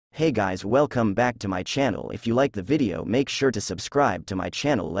Hey guys, welcome back to my channel. If you like the video, make sure to subscribe to my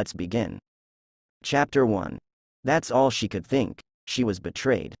channel. Let's begin. Chapter 1. That's all she could think. She was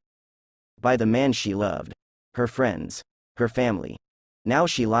betrayed. By the man she loved. Her friends. Her family. Now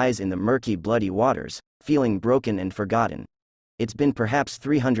she lies in the murky, bloody waters, feeling broken and forgotten. It's been perhaps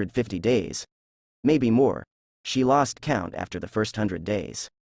 350 days. Maybe more. She lost count after the first 100 days.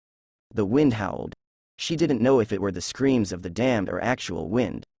 The wind howled. She didn't know if it were the screams of the damned or actual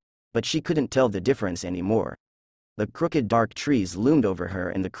wind. But she couldn't tell the difference anymore. The crooked dark trees loomed over her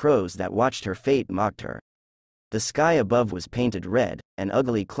and the crows that watched her fate mocked her. The sky above was painted red, and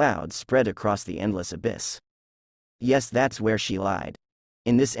ugly clouds spread across the endless abyss. Yes, that's where she lied.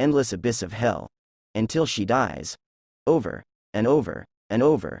 In this endless abyss of hell. Until she dies. Over, and over, and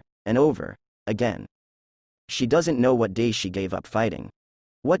over, and over, again. She doesn't know what day she gave up fighting.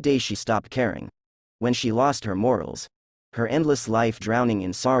 What day she stopped caring. When she lost her morals. Her endless life drowning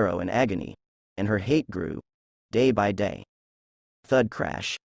in sorrow and agony. And her hate grew. Day by day. Thud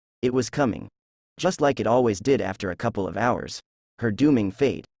crash. It was coming. Just like it always did after a couple of hours. Her dooming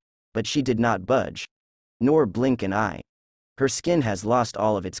fate. But she did not budge. Nor blink an eye. Her skin has lost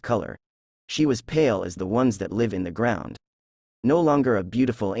all of its color. She was pale as the ones that live in the ground. No longer a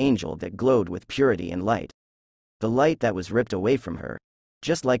beautiful angel that glowed with purity and light. The light that was ripped away from her.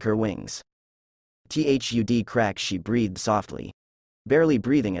 Just like her wings. Thud crack, she breathed softly. Barely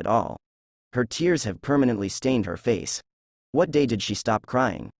breathing at all. Her tears have permanently stained her face. What day did she stop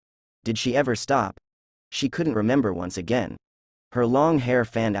crying? Did she ever stop? She couldn't remember once again. Her long hair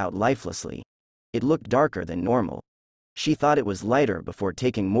fanned out lifelessly. It looked darker than normal. She thought it was lighter before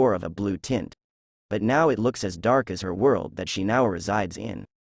taking more of a blue tint. But now it looks as dark as her world that she now resides in.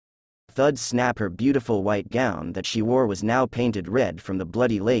 Thud snap, her beautiful white gown that she wore was now painted red from the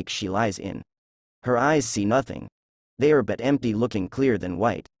bloody lake she lies in. Her eyes see nothing. They are but empty, looking clear than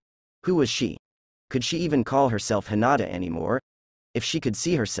white. Who was she? Could she even call herself Hinata anymore? If she could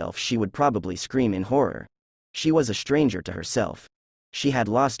see herself, she would probably scream in horror. She was a stranger to herself. She had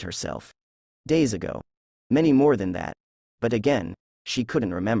lost herself. Days ago. Many more than that. But again, she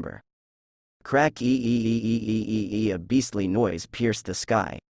couldn't remember. Crack, a beastly noise pierced the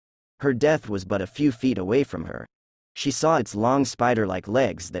sky. Her death was but a few feet away from her. She saw its long spider-like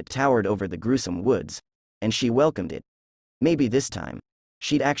legs that towered over the gruesome woods, and she welcomed it. Maybe this time,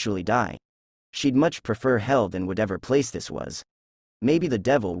 she'd actually die. She'd much prefer hell than whatever place this was. Maybe the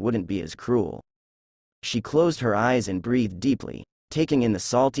devil wouldn't be as cruel. She closed her eyes and breathed deeply, taking in the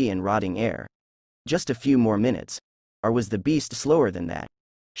salty and rotting air. Just a few more minutes. Or was the beast slower than that?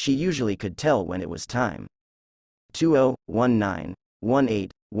 She usually could tell when it was time.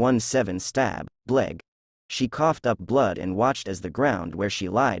 20191817 stab, bleg. She coughed up blood and watched as the ground where she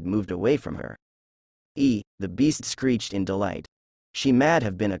lied moved away from her. The beast screeched in delight. She might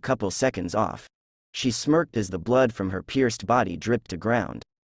have been a couple seconds off. She smirked as the blood from her pierced body dripped to ground.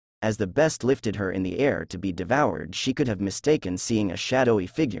 As the beast lifted her in the air to be devoured, she could have mistaken seeing a shadowy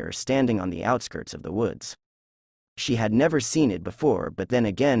figure standing on the outskirts of the woods. She had never seen it before, but then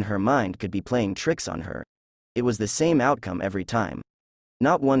again her mind could be playing tricks on her. It was the same outcome every time.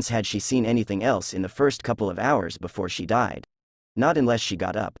 Not once had she seen anything else in the first couple of hours before she died. Not unless she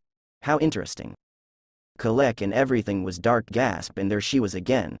got up. How interesting. Kalek, and everything was dark. Gasp, and there she was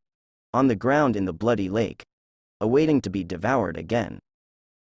again. On the ground in the bloody lake. Awaiting to be devoured again.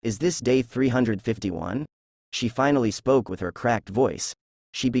 Is this day 351? She finally spoke with her cracked voice.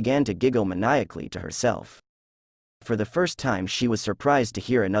 She began to giggle maniacally to herself. For the first time she was surprised to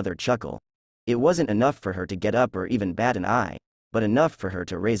hear another chuckle. It wasn't enough for her to get up or even bat an eye, but enough for her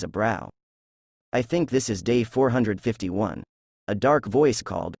to raise a brow. I think this is day 451. A dark voice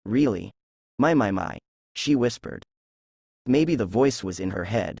called, really? My, she whispered. Maybe the voice was in her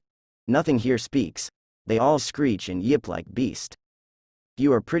head. Nothing here speaks. They all screech and yip like beast.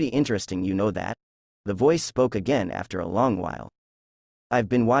 You are pretty interesting, you know that? The voice spoke again after a long while. I've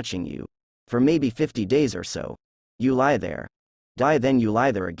been watching you. For maybe 50 days or so. You lie there. Die, then you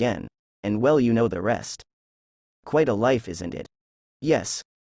lie there again. And well, you know the rest. Quite a life, isn't it? Yes.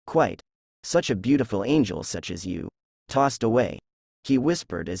 Quite. Such a beautiful angel such as you. Tossed away. He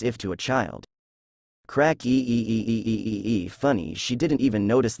whispered as if to a child. Crack, funny, she didn't even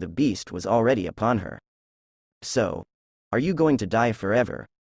notice the beast was already upon her. So. Are you going to die forever?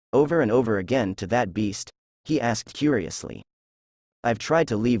 Over and over again to that beast? He asked curiously. I've tried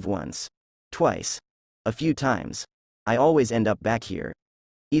to leave once. Twice. A few times. I always end up back here.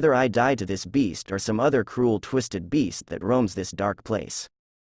 Either I die to this beast or some other cruel twisted beast that roams this dark place.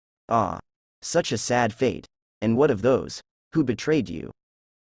 Ah. Such a sad fate. And what of those who betrayed you?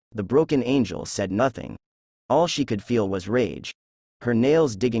 The broken angel said nothing. All she could feel was rage. her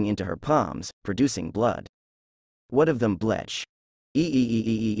nails digging into her palms, producing blood. What of them, Bletch?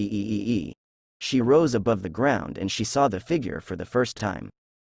 Ee. She rose above the ground and she saw the figure for the first time.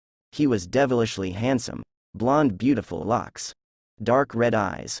 He was devilishly handsome, blonde beautiful locks, dark red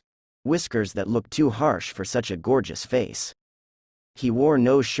eyes, whiskers that looked too harsh for such a gorgeous face. He wore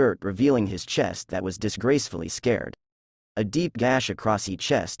no shirt revealing his chest that was disgracefully scared. A deep gash across each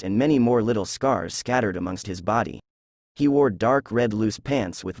chest and many more little scars scattered amongst his body. He wore dark red loose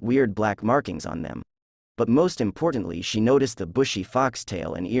pants with weird black markings on them. But most importantly, she noticed the bushy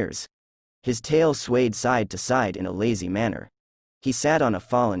foxtail and ears. His tail swayed side to side in a lazy manner. He sat on a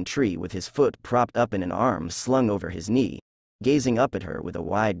fallen tree with his foot propped up and an arm slung over his knee, gazing up at her with a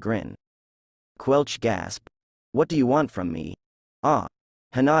wide grin. Quelch gasped. What do you want from me? Ah.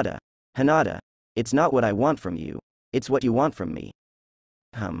 Hinata, it's not what I want from you, it's what you want from me.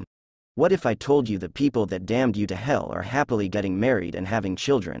 What if I told you the people that damned you to hell are happily getting married and having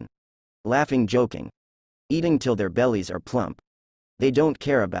children? Laughing, joking. Eating till their bellies are plump. They don't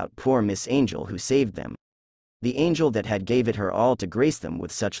care about poor Miss Angel who saved them. The angel that had gave it her all to grace them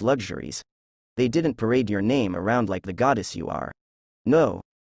with such luxuries. They didn't parade your name around like the goddess you are. No.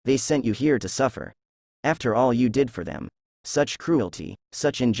 They sent you here to suffer. After all you did for them. Such cruelty,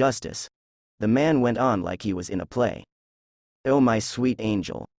 such injustice. The man went on like he was in a play. Oh my sweet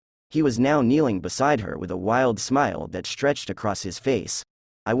angel. He was now kneeling beside her with a wild smile that stretched across his face.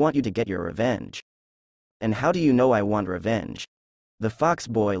 I want you to get your revenge. And how do you know I want revenge? The fox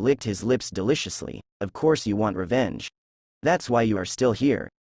boy licked his lips deliciously. Of course you want revenge. That's why you are still here.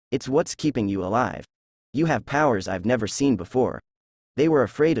 It's what's keeping you alive. You have powers I've never seen before. They were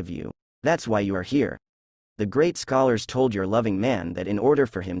afraid of you. That's why you are here. The great scholars told your loving man that in order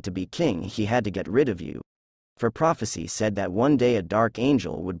for him to be king he had to get rid of you. For prophecy said that one day a dark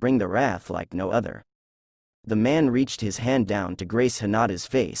angel would bring the wrath like no other. The man reached his hand down to grace Hinata's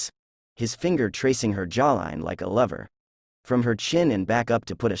face, his finger tracing her jawline like a lover. From her chin and back up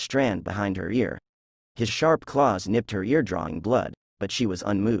to put a strand behind her ear. His sharp claws nipped her ear drawing blood, but she was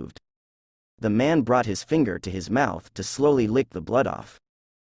unmoved. The man brought his finger to his mouth to slowly lick the blood off.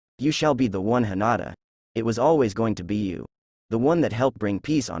 You shall be the one, Hinata. It was always going to be you. The one that helped bring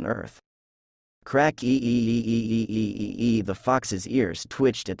peace on earth. Crack the fox's ears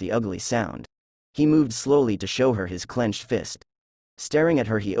twitched at the ugly sound. He moved slowly to show her his clenched fist. Staring at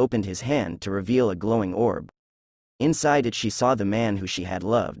her he opened his hand to reveal a glowing orb. Inside it she saw the man who she had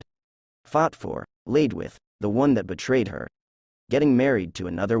loved. Fought for, laid with, the one that betrayed her. Getting married to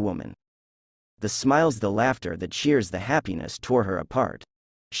another woman. The smiles, the laughter, the cheers, the happiness tore her apart.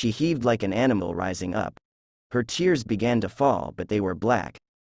 She heaved like an animal rising up. Her tears began to fall but they were black.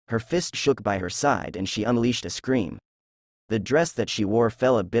 Her fist shook by her side and she unleashed a scream. The dress that she wore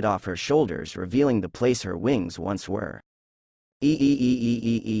fell a bit off her shoulders, revealing the place her wings once were.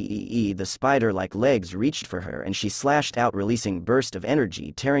 The spider-like legs reached for her and she slashed out, releasing burst of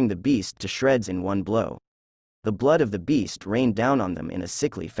energy, tearing the beast to shreds in one blow. The blood of the beast rained down on them in a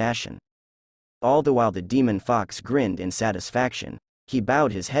sickly fashion. All the while the demon fox grinned in satisfaction. He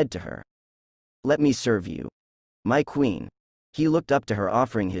bowed his head to her. Let me serve you. My queen. He looked up to her,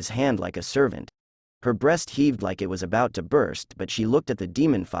 offering his hand like a servant. Her breast heaved like it was about to burst, but she looked at the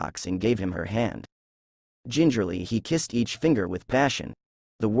demon fox and gave him her hand. Gingerly he kissed each finger with passion.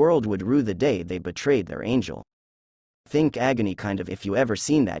 The world would rue the day they betrayed their angel. Think agony kind of, if you ever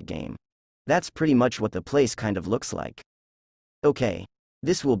seen that game. That's pretty much what the place kind of looks like. Okay.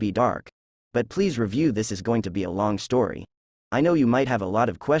 This will be dark. But please review, this is going to be a long story. I know you might have a lot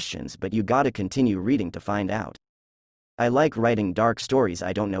of questions, but you gotta continue reading to find out. I like writing dark stories,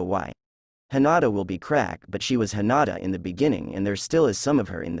 I don't know why. Hinata will be crack, but she was Hinata in the beginning and there still is some of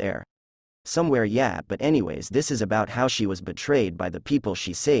her in there. Somewhere, yeah, but anyways, this is about how she was betrayed by the people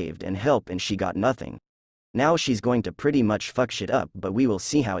she saved and helped and she got nothing. Now she's going to pretty much fuck shit up, but we will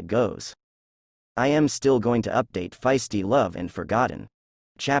see how it goes. I am still going to update Feisty Love and Forgotten.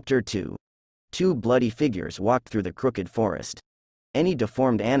 Chapter 2. Two bloody figures walked through the crooked forest. Any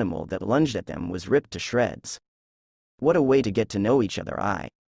deformed animal that lunged at them was ripped to shreds. What a way to get to know each other.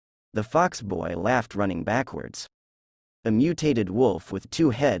 The fox boy laughed, running backwards. A mutated wolf with two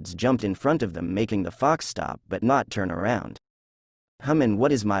heads jumped in front of them, making the fox stop but not turn around. And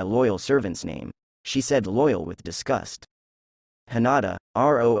what is my loyal servant's name? She said, loyal with disgust. Hinata,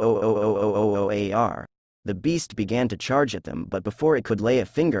 Rooooar. The beast began to charge at them, but before it could lay a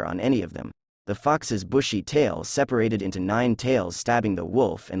finger on any of them, the fox's bushy tail separated into 9 tails, stabbing the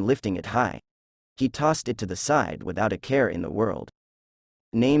wolf and lifting it high. He tossed it to the side without a care in the world.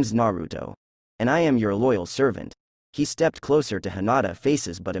 Name's Naruto. And I am your loyal servant. He stepped closer to Hinata,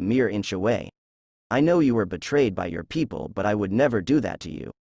 faces but a mere inch away. I know you were betrayed by your people, but I would never do that to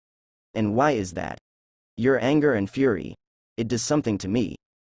you. And why is that? Your anger and fury. It does something to me.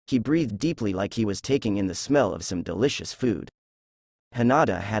 He breathed deeply like he was taking in the smell of some delicious food.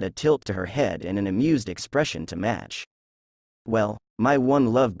 Hinata had a tilt to her head and an amused expression to match. Well, my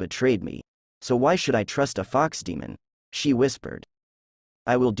one love betrayed me. So why should I trust a fox demon? She whispered.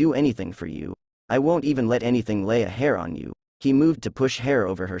 I will do anything for you. I won't even let anything lay a hair on you. He moved to push hair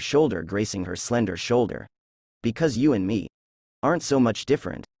over her shoulder, gracing her slender shoulder. Because you and me aren't so much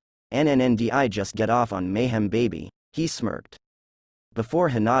different. NNNDI just get off on mayhem, baby, he smirked. Before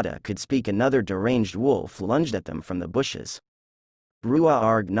Hinata could speak, another deranged wolf lunged at them from the bushes. Rua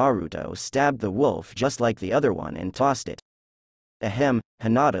Arg Naruto stabbed the wolf just like the other one and tossed it. Ahem,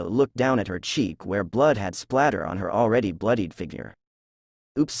 Hinata looked down at her cheek where blood had splattered on her already bloodied figure.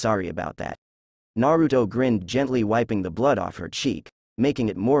 Oops, sorry about that. Naruto grinned, gently wiping the blood off her cheek, making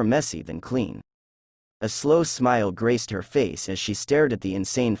it more messy than clean. A slow smile graced her face as she stared at the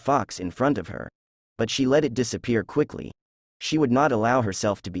insane fox in front of her. But she let it disappear quickly. She would not allow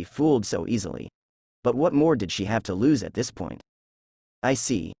herself to be fooled so easily. But what more did she have to lose at this point? I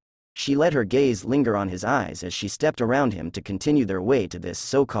see. She let her gaze linger on his eyes as she stepped around him to continue their way to this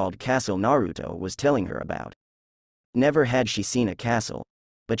so-called castle Naruto was telling her about. Never had she seen a castle.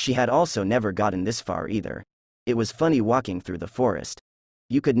 But she had also never gotten this far either. It was funny walking through the forest.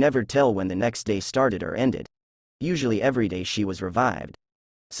 You could never tell when the next day started or ended. Usually every day she was revived.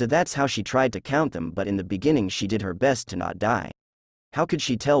 So that's how she tried to count them, but in the beginning she did her best to not die. How could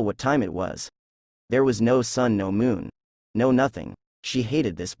she tell what time it was? There was no sun, no moon. No nothing. She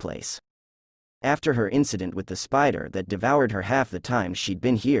hated this place. After her incident with the spider that devoured her half the time she'd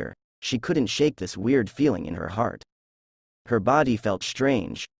been here, she couldn't shake this weird feeling in her heart. Her body felt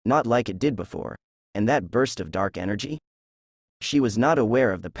strange, not like it did before. And that burst of dark energy? She was not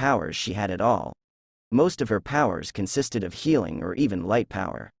aware of the powers she had at all. Most of her powers consisted of healing or even light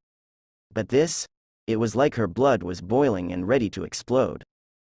power. But this? It was like her blood was boiling and ready to explode.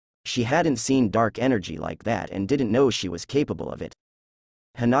 She hadn't seen dark energy like that and didn't know she was capable of it.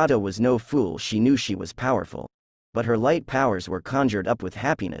 Hinata was no fool, she knew she was powerful. But her light powers were conjured up with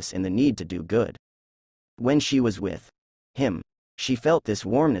happiness and the need to do good. When she was with him, she felt this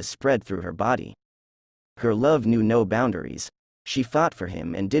warmness spread through her body. Her love knew no boundaries. She fought for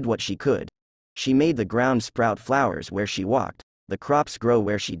him and did what she could. She made the ground sprout flowers where she walked, the crops grow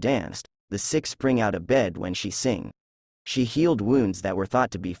where she danced, the sick spring out of bed when she sang. She healed wounds that were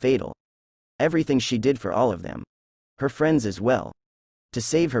thought to be fatal. Everything she did for all of them. Her friends as well. To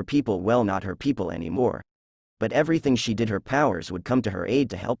save her people, well, not her people anymore. But everything she did, her powers would come to her aid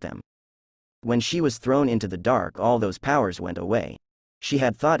to help them. When she was thrown into the dark, all those powers went away. She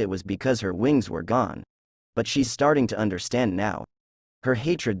had thought it was because her wings were gone. But she's starting to understand now. Her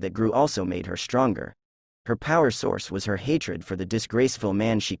hatred that grew also made her stronger. Her power source was her hatred for the disgraceful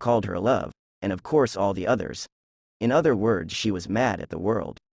man she called her love, and of course all the others. In other words, she was mad at the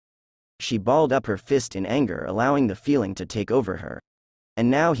world. She balled up her fist in anger, allowing the feeling to take over her. And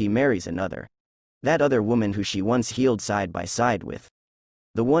now he marries another. That other woman who she once healed side by side with.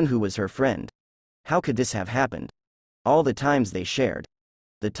 The one who was her friend. How could this have happened? All the times they shared.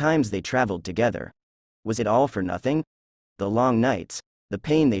 The times they traveled together. Was it all for nothing? The long nights. The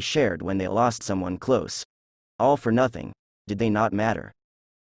pain they shared when they lost someone close. All for nothing. Did they not matter?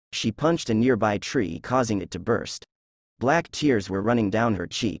 She punched a nearby tree, causing it to burst. Black tears were running down her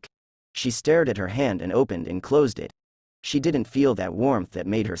cheek. She stared at her hand and opened and closed it. She didn't feel that warmth that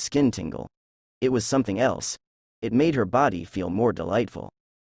made her skin tingle. It was something else. It made her body feel more delightful.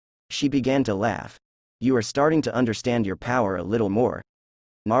 She began to laugh. You are starting to understand your power a little more,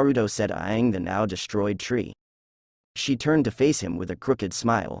 Naruto said, eyeing the now destroyed tree. She turned to face him with a crooked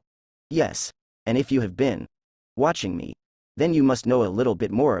smile. Yes. And if you have been watching me, then you must know a little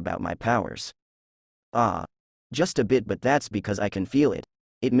bit more about my powers. Ah. Just a bit, but that's because I can feel it.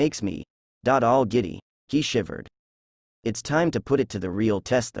 It makes me all giddy. He shivered. It's time to put it to the real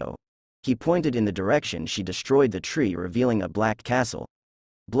test though. He pointed in the direction she destroyed the tree, revealing a black castle.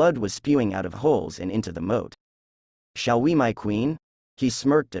 Blood was spewing out of holes and into the moat. Shall we, my queen? He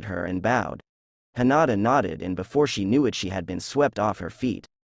smirked at her and bowed. Hinata nodded, and before she knew it she had been swept off her feet.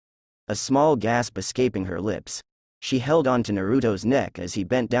 A small gasp escaping her lips. She held on to Naruto's neck as he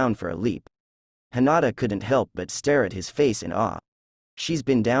bent down for a leap. Hinata couldn't help but stare at his face in awe. She's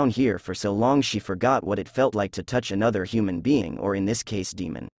been down here for so long she forgot what it felt like to touch another human being, or in this case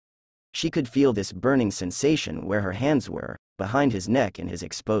demon. She could feel this burning sensation where her hands were, behind his neck and his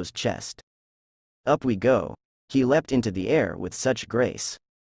exposed chest. Up we go. He leapt into the air with such grace.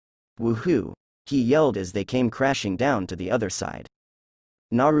 Woohoo! He yelled as they came crashing down to the other side.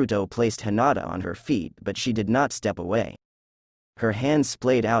 Naruto placed Hinata on her feet, but she did not step away. Her hands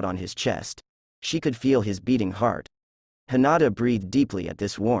splayed out on his chest. She could feel his beating heart. Hinata breathed deeply at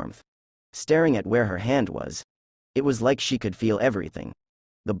this warmth. Staring at where her hand was, it was like she could feel everything.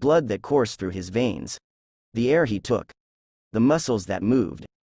 The blood that coursed through his veins. The air he took. The muscles that moved.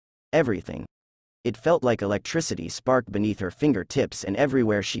 Everything. It felt like electricity sparked beneath her fingertips and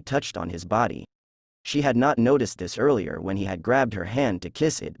everywhere she touched on his body. She had not noticed this earlier when he had grabbed her hand to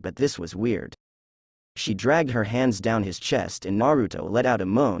kiss it, but this was weird. She dragged her hands down his chest and Naruto let out a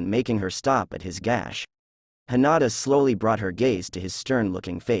moan, making her stop at his gash. Hinata slowly brought her gaze to his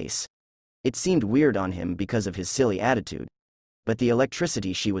stern-looking face. It seemed weird on him because of his silly attitude. But the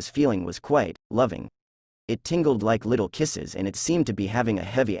electricity she was feeling was quite loving. It tingled like little kisses and it seemed to be having a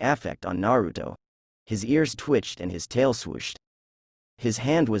heavy affect on Naruto. His ears twitched and his tail swooshed. His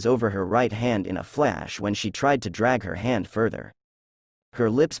hand was over her right hand in a flash when she tried to drag her hand further. Her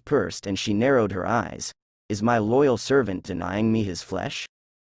lips pursed and she narrowed her eyes. Is my loyal servant denying me his flesh?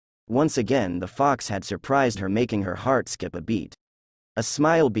 Once again the fox had surprised her, making her heart skip a beat. A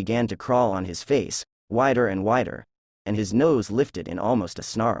smile began to crawl on his face, wider and wider, and his nose lifted in almost a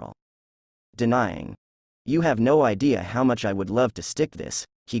snarl. Denying. You have no idea how much I would love to stick this.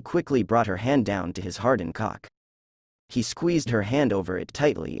 He quickly brought her hand down to his hardened cock. He squeezed her hand over it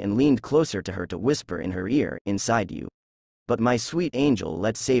tightly and leaned closer to her to whisper in her ear, inside you. But my sweet angel,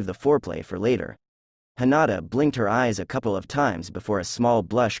 let's save the foreplay for later. Hinata blinked her eyes a couple of times before a small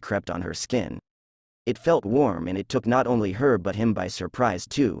blush crept on her skin. It felt warm and it took not only her but him by surprise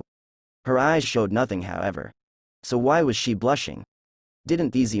too. Her eyes showed nothing, however. So why was she blushing?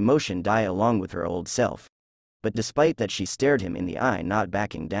 Didn't these emotions die along with her old self? But despite that she stared him in the eye, not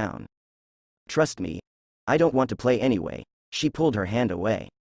backing down. Trust me. I don't want to play anyway. She pulled her hand away.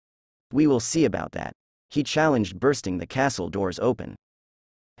 We will see about that. He challenged, bursting the castle doors open.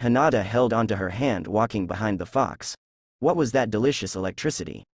 Hinata held onto her hand, walking behind the fox. What was that delicious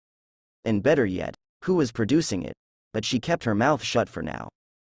electricity? And better yet, who was producing it? But she kept her mouth shut for now.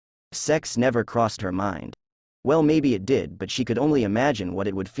 Sex never crossed her mind. Well, maybe it did, but she could only imagine what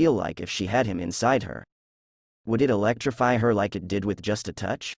it would feel like if she had him inside her. Would it electrify her like it did with just a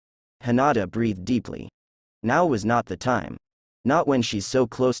touch? Hinata breathed deeply. Now was not the time. Not when she's so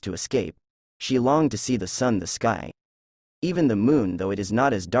close to escape. She longed to see the sun, the sky. Even the moon, though it is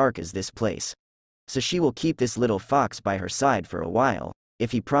not as dark as this place. So she will keep this little fox by her side for a while,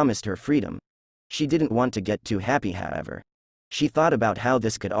 if he promised her freedom. She didn't want to get too happy, however. She thought about how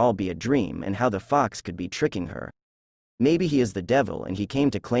this could all be a dream and how the fox could be tricking her. Maybe he is the devil and he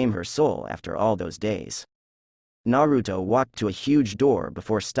came to claim her soul after all those days. Naruto walked to a huge door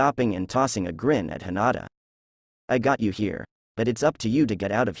before stopping and tossing a grin at Hinata. I got you here, but it's up to you to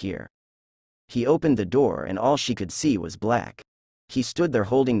get out of here. He opened the door and all she could see was black. He stood there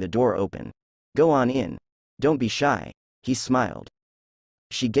holding the door open. Go on in. Don't be shy. He smiled.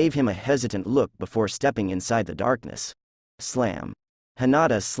 She gave him a hesitant look before stepping inside the darkness. Slam.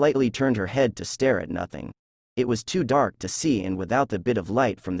 Hinata slightly turned her head to stare at nothing. It was too dark to see, and without the bit of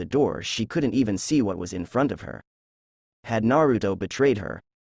light from the door she couldn't even see what was in front of her. Had Naruto betrayed her?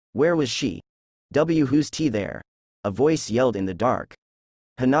 Where was she? Who's there? A voice yelled in the dark.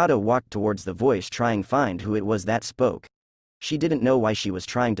 Hinata walked towards the voice, trying to find who it was that spoke. She didn't know why she was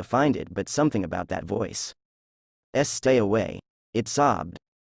trying to find it, but something about that voice. Stay away. It sobbed.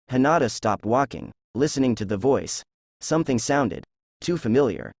 Hinata stopped walking, listening to the voice. Something sounded too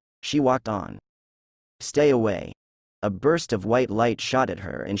familiar. She walked on. Stay away. A burst of white light shot at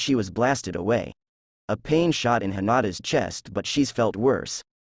her and she was blasted away. A pain shot in Hinata's chest, but she's felt worse.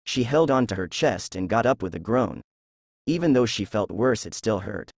 She held onto her chest and got up with a groan. Even though she felt worse, it still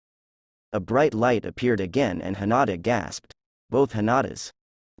hurt. A bright light appeared again and Hinata gasped. Both Hinatas.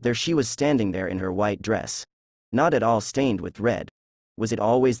 There she was, standing there in her white dress. Not at all stained with red. Was it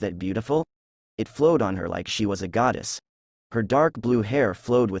always that beautiful? It flowed on her like she was a goddess. Her dark blue hair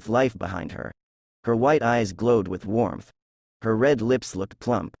flowed with life behind her. Her white eyes glowed with warmth. Her red lips looked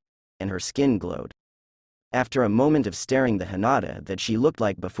plump. And her skin glowed. After a moment of staring, the Hinata that she looked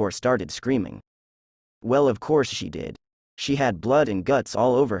like before started screaming. Well, of course she did. She had blood and guts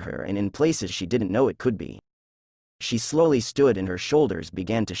all over her and in places she didn't know it could be. She slowly stood and her shoulders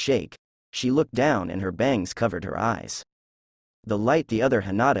began to shake. She looked down and her bangs covered her eyes. The light the other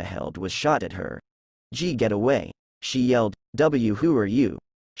Hinata held was shot at her. Gee, get away. She yelled. Who are you?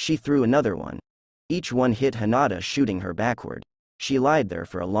 She threw another one. Each one hit Hinata, shooting her backward. She lied there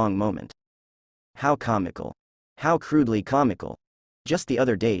for a long moment. How comical. How crudely comical. Just the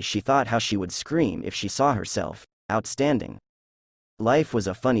other day she thought how she would scream if she saw herself. Outstanding. Life was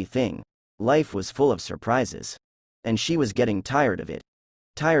a funny thing. Life was full of surprises. And she was getting tired of it.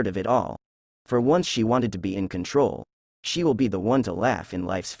 Tired of it all. For once she wanted to be in control. She will be the one to laugh in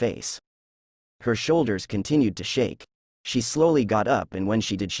life's face. Her shoulders continued to shake. She slowly got up, and when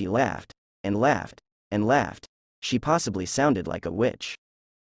she did, she laughed, and laughed, and laughed. She possibly sounded like a witch.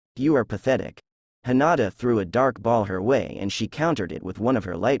 You are pathetic. Hinata threw a dark ball her way, and she countered it with one of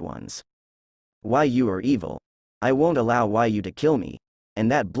her light ones. Why, you are evil. I won't allow you to kill me.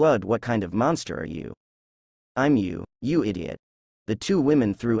 And that blood, what kind of monster are you? I'm you idiot. The two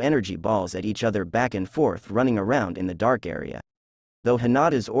women threw energy balls at each other back and forth, running around in the dark area. Though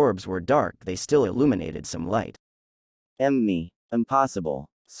Hinata's orbs were dark, they still illuminated some light. Me. Impossible.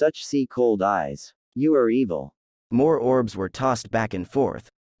 Such sea-cold eyes. You are evil. More orbs were tossed back and forth.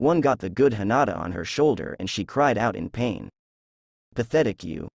 One got the good Hinata on her shoulder, and she cried out in pain. Pathetic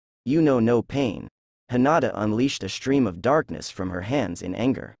you. You know no pain. Hinata unleashed a stream of darkness from her hands in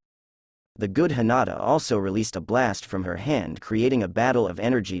anger. The good Hinata also released a blast from her hand, creating a battle of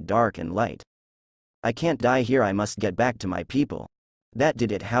energy, dark and light. I can't die here, I must get back to my people. That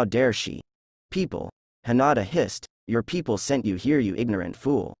did it, how dare she? People. Hinata hissed, your people sent you here, you ignorant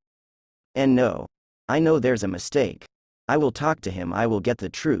fool. And no. I know there's a mistake. I will talk to him, I will get the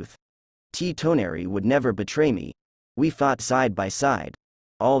truth. Toneri would never betray me. We fought side by side.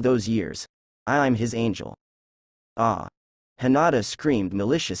 All those years. I'm his angel. Ah. Hinata screamed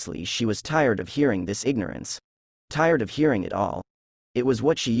maliciously. She was tired of hearing this ignorance. Tired of hearing it all. It was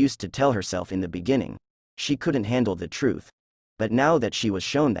what she used to tell herself in the beginning. She couldn't handle the truth. But now that she was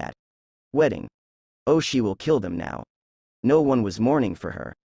shown that wedding. Oh, she will kill them now. No one was mourning for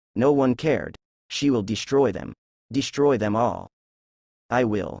her. No one cared. She will destroy them. Destroy them all. I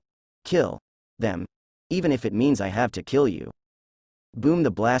will kill them. Even if it means I have to kill you. Boom, the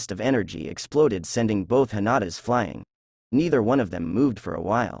blast of energy exploded, sending both Hinatas flying. Neither one of them moved for a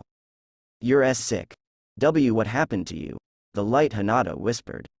while. You're sick. What happened to you? The light Hinata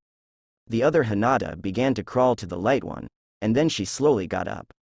whispered. The other Hinata began to crawl to the light one, and then she slowly got up.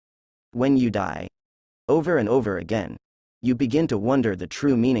 When you die, over and over again, you begin to wonder the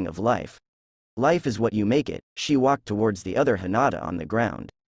true meaning of life. Life is what you make it. She walked towards the other Hinata on the ground,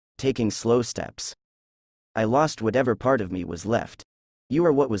 taking slow steps. I lost whatever part of me was left. You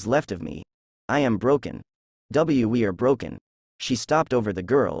are what was left of me. I am broken. We are broken. She stopped over the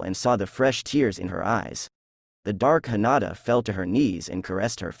girl and saw the fresh tears in her eyes. The dark Hinata fell to her knees and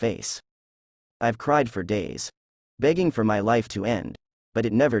caressed her face. I've cried for days, begging for my life to end, but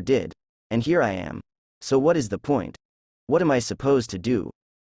it never did, and here I am. So what is the point? What am I supposed to do?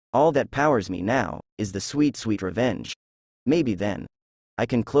 All that powers me now is the sweet, sweet revenge. Maybe then I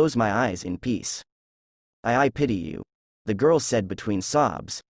can close my eyes in peace. I pity you, the girl said between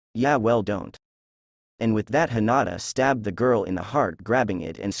sobs. Yeah, well, don't. And with that, Hinata stabbed the girl in the heart, grabbing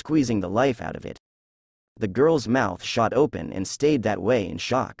it and squeezing the life out of it. The girl's mouth shot open and stayed that way in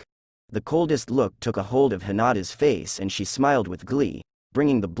shock. The coldest look took a hold of Hinata's face, and she smiled with glee,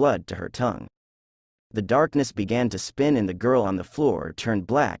 bringing the blood to her tongue. The darkness began to spin, and the girl on the floor turned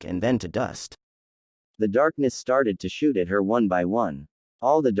black and then to dust. The darkness started to shoot at her one by one.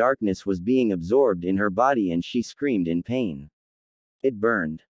 All the darkness was being absorbed in her body, and she screamed in pain. It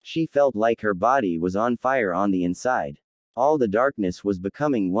burned. She felt like her body was on fire on the inside. All the darkness was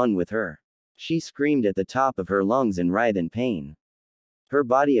becoming one with her. She screamed at the top of her lungs and writhed in pain. Her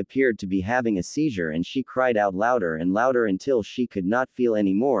body appeared to be having a seizure, and she cried out louder and louder until she could not feel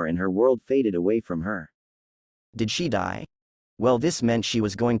any more and her world faded away from her. Did she die? Well, this meant she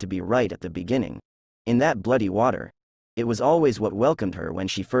was going to be right at the beginning. In that bloody water. It was always what welcomed her when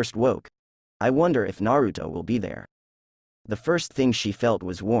she first woke. I wonder if Naruto will be there. The first thing she felt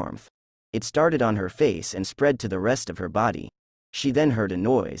was warmth. It started on her face and spread to the rest of her body. She then heard a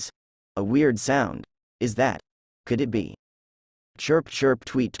noise. A weird sound. Is that? Could it be? Chirp chirp,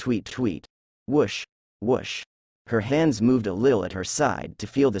 tweet tweet tweet. Whoosh, whoosh. Her hands moved a little at her side to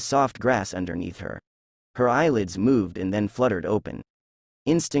feel the soft grass underneath her. Her eyelids moved and then fluttered open.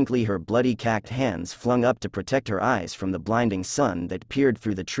 Instantly her bloody cacked hands flung up to protect her eyes from the blinding sun that peered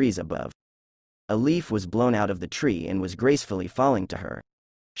through the trees above. A leaf was blown out of the tree and was gracefully falling to her.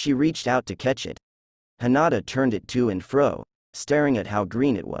 She reached out to catch it. Hinata turned it to and fro, staring at how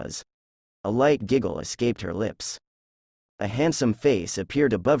green it was. A light giggle escaped her lips. A handsome face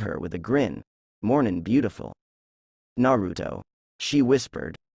appeared above her with a grin. Mornin' beautiful. Naruto. She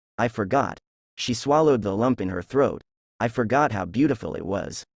whispered. I forgot. She swallowed the lump in her throat. I forgot how beautiful it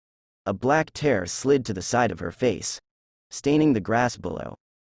was. A black tear slid to the side of her face, staining the grass below.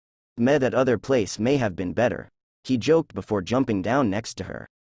 That other place may have been better, he joked before jumping down next to her.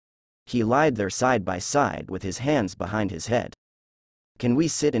 He lied there side by side with his hands behind his head. Can we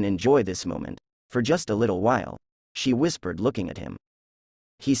sit and enjoy this moment? For just a little while? She whispered, looking at him.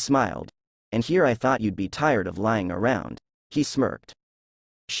 He smiled. And here I thought you'd be tired of lying around. He smirked.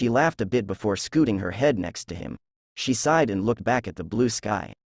 She laughed a bit before scooting her head next to him. She sighed and looked back at the blue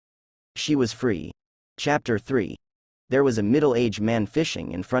sky. She was free. Chapter 3. There was a middle-aged man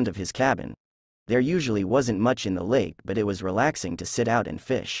fishing in front of his cabin. There usually wasn't much in the lake, but it was relaxing to sit out and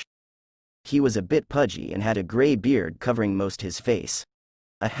fish. He was a bit pudgy and had a gray beard covering most his face.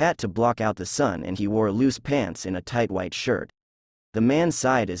 A hat to block out the sun, and he wore loose pants and a tight white shirt. The man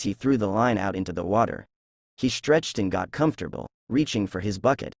sighed as he threw the line out into the water. He stretched and got comfortable, reaching for his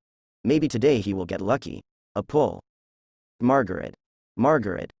bucket. Maybe today he will get lucky. A pull. Margaret.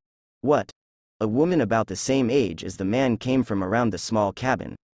 Margaret. What? A woman about the same age as the man came from around the small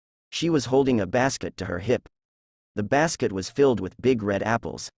cabin. She was holding a basket to her hip. The basket was filled with big red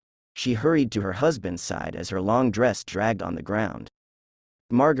apples. She hurried to her husband's side as her long dress dragged on the ground.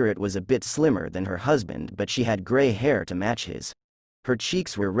 Margaret was a bit slimmer than her husband, but she had gray hair to match his. Her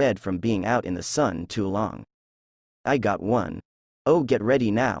cheeks were red from being out in the sun too long. I got one. Oh, get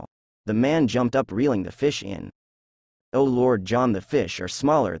ready now. The man jumped up, reeling the fish in. Oh Lord John, the fish are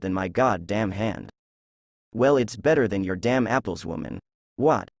smaller than my goddamn hand. Well, it's better than your damn apples, woman.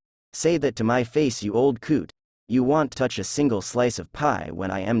 What? Say that to my face, you old coot. You won't touch a single slice of pie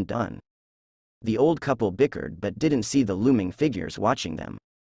when I am done. The old couple bickered but didn't see the looming figures watching them.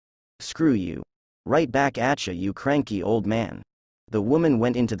 Screw you. Right back at ya, you cranky old man. The woman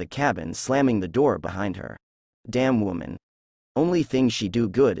went into the cabin, slamming the door behind her. Damn woman. Only thing she do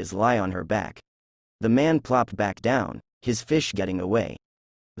good is lie on her back. The man plopped back down, his fish getting away.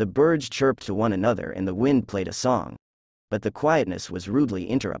 The birds chirped to one another and the wind played a song. But the quietness was rudely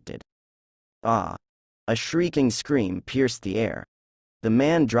interrupted. Ah! A shrieking scream pierced the air. The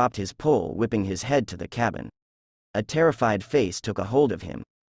man dropped his pole, whipping his head to the cabin. A terrified face took a hold of him.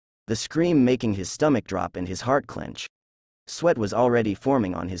 The scream making his stomach drop and his heart clench. Sweat was already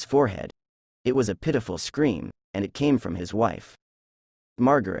forming on his forehead. It was a pitiful scream, and it came from his wife.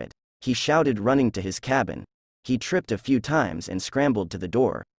 Margaret, he shouted, running to his cabin. He tripped a few times and scrambled to the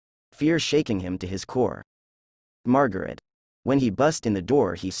door, fear shaking him to his core. Margaret. When he bust in the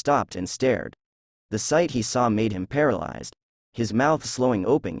door, he stopped and stared. The sight he saw made him paralyzed, his mouth slowing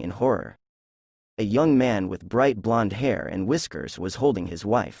open in horror. A young man with bright blonde hair and whiskers was holding his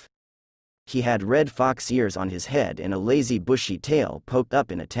wife. He had red fox ears on his head and a lazy bushy tail poked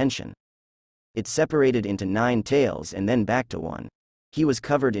up in attention. It separated into 9 tails and then back to one. He was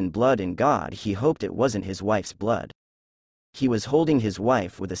covered in blood, and God, he hoped it wasn't his wife's blood. He was holding his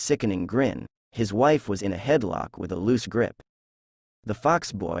wife with a sickening grin. His wife was in a headlock with a loose grip. The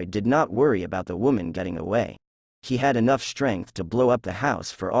fox boy did not worry about the woman getting away. He had enough strength to blow up the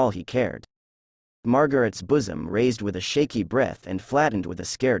house for all he cared. Margaret's bosom raised with a shaky breath and flattened with a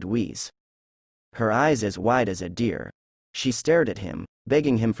scared wheeze. Her eyes as wide as a deer. She stared at him,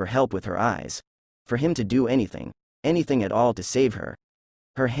 begging him for help with her eyes. For him to do anything, anything at all to save her.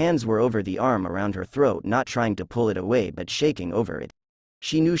 Her hands were over the arm around her throat, not trying to pull it away but shaking over it.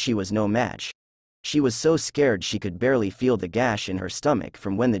 She knew she was no match. She was so scared she could barely feel the gash in her stomach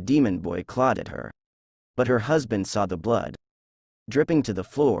from when the demon boy clawed at her. But her husband saw the blood dripping to the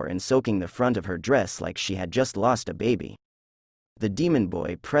floor and soaking the front of her dress like she had just lost a baby. The demon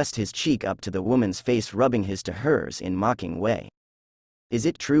boy pressed his cheek up to the woman's face, rubbing his to hers in mocking way. Is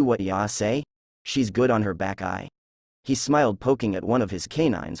it true what ya say? She's good on her back eye? He smiled, poking at one of his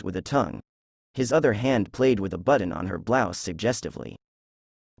canines with a tongue. His other hand played with a button on her blouse suggestively.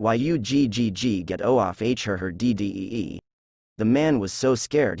 Why you ggg get off her ddee. The man was so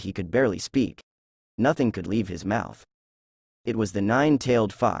scared he could barely speak. Nothing could leave his mouth. It was the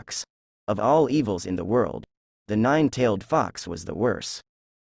 9-tailed fox. Of all evils in the world, the 9-tailed fox was the worst.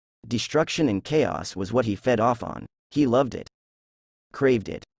 Destruction and chaos was what he fed off on. He loved it. Craved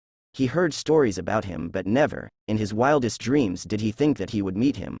it. He heard stories about him, but never, in his wildest dreams, did he think that he would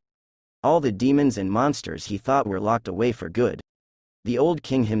meet him. All the demons and monsters he thought were locked away for good. The old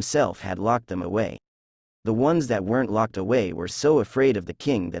king himself had locked them away. The ones that weren't locked away were so afraid of the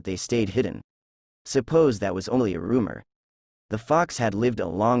king that they stayed hidden. Suppose that was only a rumor. The fox had lived a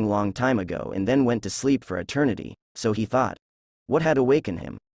long, long time ago and then went to sleep for eternity, so he thought. What had awakened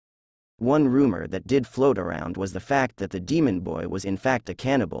him? One rumor that did float around was the fact that the demon boy was in fact a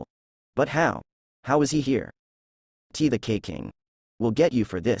cannibal. But how? How was he here? T the K-King. We'll get you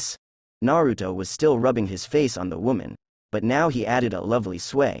for this. Naruto was still rubbing his face on the woman, but now he added a lovely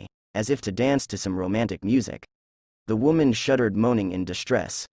sway, as if to dance to some romantic music. The woman shuddered, moaning in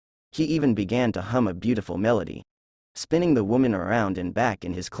distress. He even began to hum a beautiful melody, spinning the woman around and back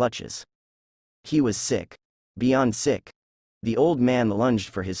in his clutches. He was sick. Beyond sick. The old man lunged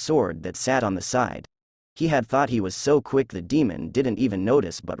for his sword that sat on the side. He had thought he was so quick the demon didn't even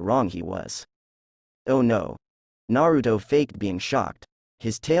notice, but wrong he was. Oh no. Naruto faked being shocked.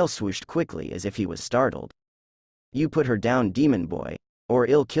 His tail swooshed quickly as if he was startled. You put her down, demon boy, or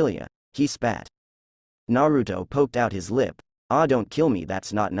I'll kill ya, he spat. Naruto poked out his lip. Ah, don't kill me,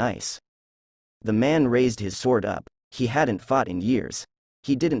 that's not nice. The man raised his sword up. He hadn't fought in years.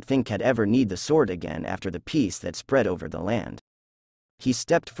 He didn't think he'd ever need the sword again after the peace that spread over the land. He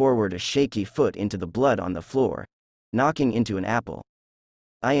stepped forward a shaky foot into the blood on the floor, knocking into an apple.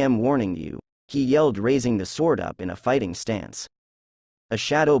 I am warning you, he yelled, raising the sword up in a fighting stance. A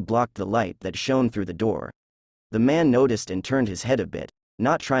shadow blocked the light that shone through the door. The man noticed and turned his head a bit,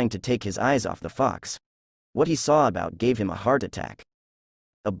 not trying to take his eyes off the fox. What he saw about gave him a heart attack.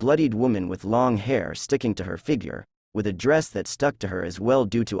 A bloodied woman with long hair sticking to her figure, with a dress that stuck to her as well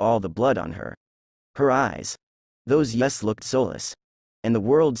due to all the blood on her. Her eyes. Those yes looked soulless. And the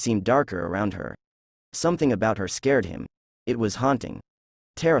world seemed darker around her. Something about her scared him. It was haunting.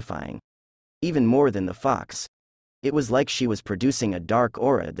 Terrifying. Even more than the fox. It was like she was producing a dark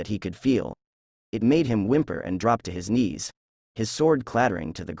aura that he could feel. It made him whimper and drop to his knees, his sword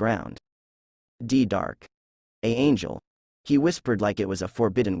clattering to the ground. Dark. A angel. He whispered like it was a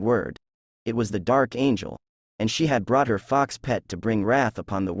forbidden word. It was the dark angel, and she had brought her fox pet to bring wrath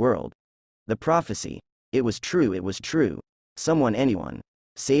upon the world. The prophecy. It was true, it was true. Someone, anyone.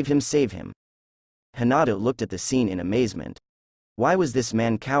 Save him, save him. Hinata looked at the scene in amazement. Why was this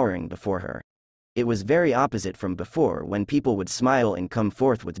man cowering before her? It was very opposite from before, when people would smile and come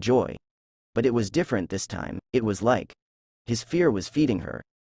forth with joy. But it was different this time. It was like his fear was feeding her.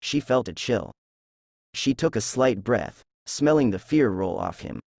 She felt a chill. She took a slight breath, smelling the fear roll off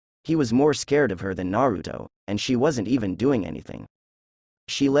him. He was more scared of her than Naruto, and she wasn't even doing anything.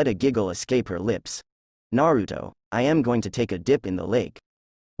 She let a giggle escape her lips. Naruto, I am going to take a dip in the lake.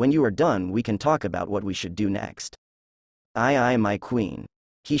 When you are done, we can talk about what we should do next. Aye, my queen.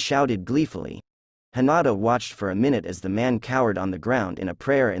 He shouted gleefully. Hinata watched for a minute as the man cowered on the ground in a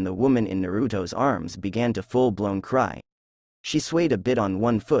prayer and the woman in Naruto's arms began to full-blown cry. She swayed a bit on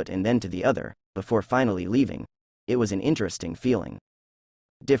one foot and then to the other, before finally leaving. It was an interesting feeling.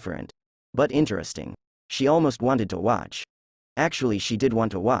 Different. But interesting. She almost wanted to watch. Actually, she did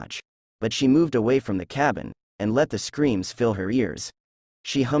want to watch. But she moved away from the cabin, and let the screams fill her ears.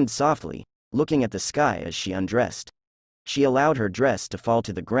 She hummed softly, looking at the sky as she undressed. She allowed her dress to fall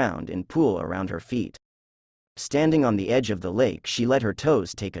to the ground and pool around her feet. Standing on the edge of the lake, she let her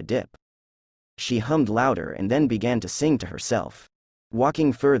toes take a dip. She hummed louder and then began to sing to herself.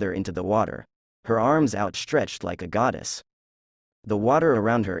 Walking further into the water, her arms outstretched like a goddess. The water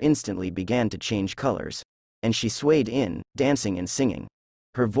around her instantly began to change colors, and she swayed in, dancing and singing.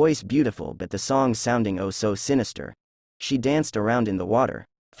 Her voice beautiful but the song sounding oh so sinister. She danced around in the water,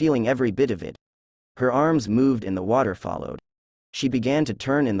 feeling every bit of it. Her arms moved and the water followed. She began to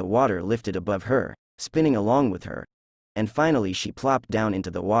turn and the water lifted above her, spinning along with her. And finally she plopped down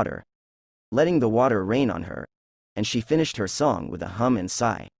into the water, letting the water rain on her. And she finished her song with a hum and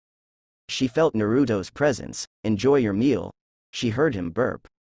sigh. She felt Naruto's presence. Enjoy your meal? She heard him burp.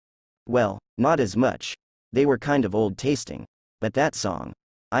 Well, not as much. They were kind of old tasting. But that song.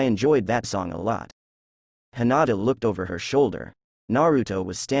 I enjoyed that song a lot. Hinata looked over her shoulder. Naruto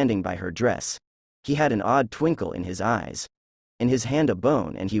was standing by her dress. He had an odd twinkle in his eyes. In his hand a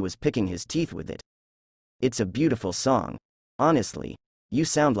bone and he was picking his teeth with it. It's a beautiful song. Honestly, you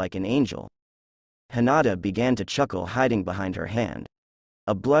sound like an angel. Hinata began to chuckle, hiding behind her hand.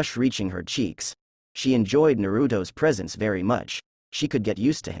 A blush reaching her cheeks. She enjoyed Naruto's presence very much. She could get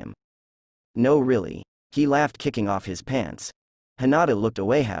used to him. No, really. He laughed, kicking off his pants. Hinata looked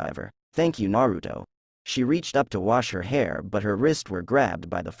away, however. Thank you, Naruto. She reached up to wash her hair, but her wrists were grabbed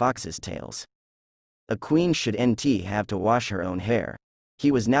by the fox's tails. A queen should have to wash her own hair.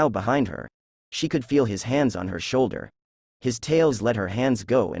 He was now behind her. She could feel his hands on her shoulder. His tails let her hands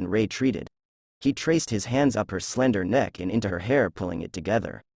go and retreated. He traced his hands up her slender neck and into her hair, pulling it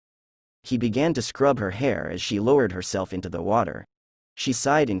together. He began to scrub her hair as she lowered herself into the water. She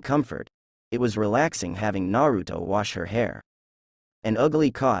sighed in comfort. It was relaxing having Naruto wash her hair. An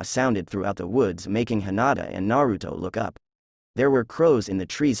ugly caw sounded throughout the woods, making Hinata and Naruto look up. There were crows in the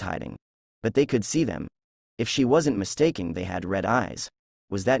trees hiding. But they could see them. If she wasn't mistaken, they had red eyes.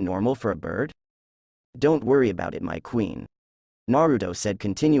 Was that normal for a bird? Don't worry about it, my queen. Naruto said,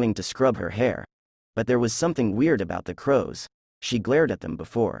 continuing to scrub her hair. But there was something weird about the crows. She glared at them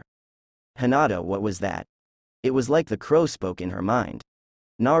before. Hinata, what was that? It was like the crow spoke in her mind.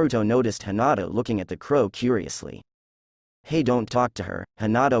 Naruto noticed Hinata looking at the crow curiously. Hey, don't talk to her,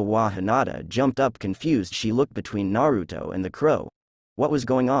 Hinata. Hinata jumped up confused. She looked between Naruto and the crow. What was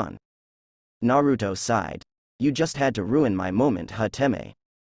going on? Naruto sighed. You just had to ruin my moment, huh, Teme?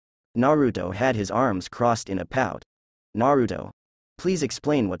 Naruto had his arms crossed in a pout. Naruto. Please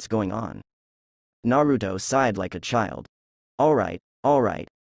explain what's going on. Naruto sighed like a child. Alright, alright.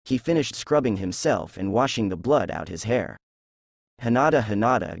 He finished scrubbing himself and washing the blood out his hair.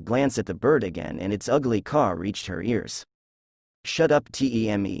 Hinata glanced at the bird again and its ugly caw reached her ears. Shut up,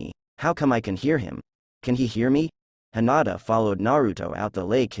 Teme. How come I can hear him? Can he hear me? Hinata followed Naruto out the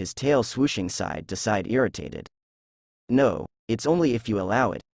lake, his tail swooshing side to side, irritated. No, it's only if you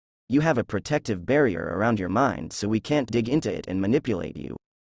allow it. You have a protective barrier around your mind, so we can't dig into it and manipulate you.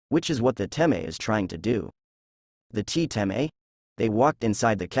 Which is what the Teme is trying to do. The Teme? They walked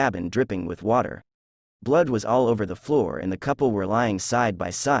inside the cabin dripping with water. Blood was all over the floor and the couple were lying side by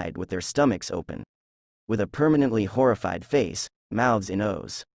side with their stomachs open. With a permanently horrified face, mouths in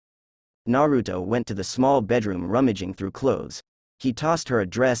O's. Naruto went to the small bedroom rummaging through clothes. He tossed her a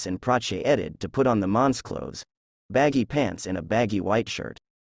dress and crochet-etted to put on the mon's clothes. Baggy pants and a baggy white shirt.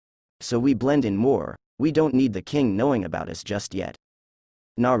 So we blend in more, we don't need the king knowing about us just yet.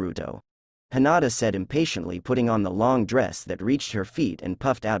 Naruto. Hinata said impatiently, putting on the long dress that reached her feet and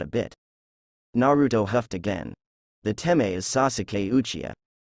puffed out a bit. Naruto huffed again. The Teme is Sasuke Uchiha.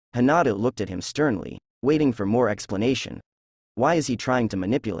 Hinata looked at him sternly, waiting for more explanation. Why is he trying to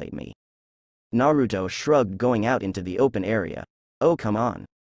manipulate me? Naruto shrugged, going out into the open area. Oh, come on.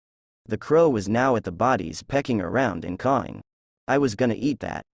 The crow was now at the bodies, pecking around and cawing. I was gonna eat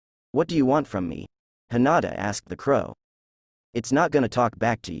that. What do you want from me? Hinata asked the crow. It's not gonna talk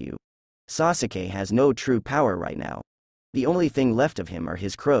back to you. Sasuke has no true power right now. The only thing left of him are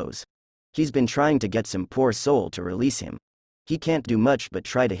his crows. He's been trying to get some poor soul to release him. He can't do much but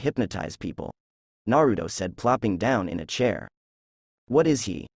try to hypnotize people. Naruto said, plopping down in a chair. What is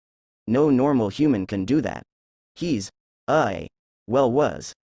he? No normal human can do that. He's,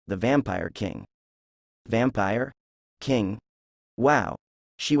 was, the Vampire King. Vampire? King? Wow.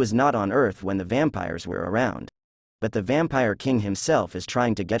 She was not on Earth when the vampires were around. But the Vampire King himself is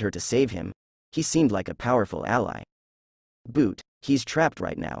trying to get her to save him. He seemed like a powerful ally. Boot, he's trapped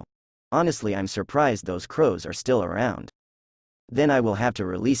right now. Honestly, I'm surprised those crows are still around. Then I will have to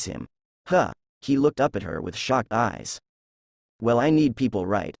release him. Huh. He looked up at her with shocked eyes. Well, I need people,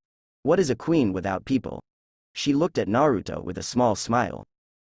 right? What is a queen without people? She looked at Naruto with a small smile.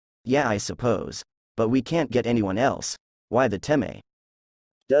 Yeah, I suppose. But we can't get anyone else. Why the Teme?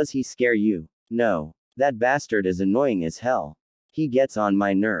 Does he scare you? No. That bastard is annoying as hell. He gets on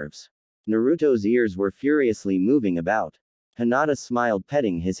my nerves. Naruto's ears were furiously moving about. Hinata smiled,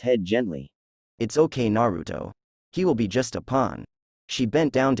 petting his head gently. It's okay, Naruto. He will be just a pawn. She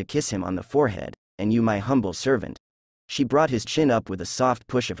bent down to kiss him on the forehead. And you, my humble servant. She brought his chin up with a soft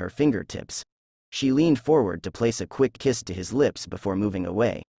push of her fingertips. She leaned forward to place a quick kiss to his lips before moving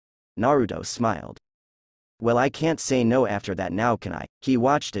away. Naruto smiled. Well, I can't say no after that now, can I? He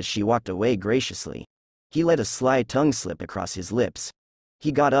watched as she walked away graciously. He let a sly tongue slip across his lips.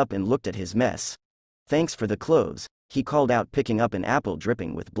 He got up and looked at his mess. Thanks for the clothes, he called out, picking up an apple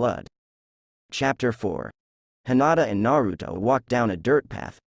dripping with blood. Chapter 4. Hinata and Naruto walked down a dirt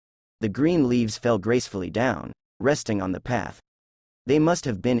path. The green leaves fell gracefully down, resting on the path. They must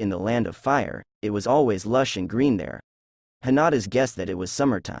have been in the land of fire, it was always lush and green there. Hinata's guessed that it was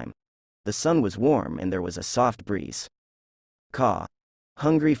summertime. The sun was warm and there was a soft breeze. Caw.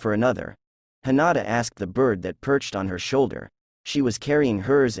 Hungry for another? Hinata asked the bird that perched on her shoulder. She was carrying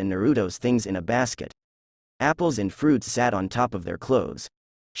hers and Naruto's things in a basket. Apples and fruits sat on top of their clothes.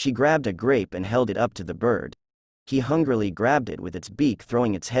 She grabbed a grape and held it up to the bird. He hungrily grabbed it with its beak,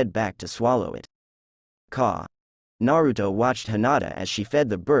 throwing its head back to swallow it. Caw. Naruto watched Hinata as she fed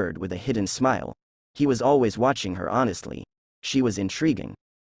the bird with a hidden smile. He was always watching her honestly. She was intriguing.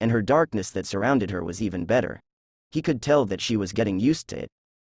 And her darkness that surrounded her was even better. He could tell that she was getting used to it.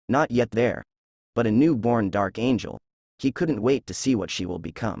 Not yet there. But a newborn dark angel. He couldn't wait to see what she will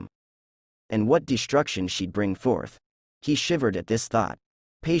become. And what destruction she'd bring forth. He shivered at this thought.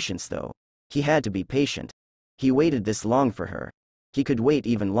 Patience, though. He had to be patient. He waited this long for her. He could wait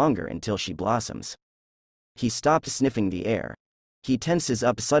even longer until she blossoms. He stopped sniffing the air. He tenses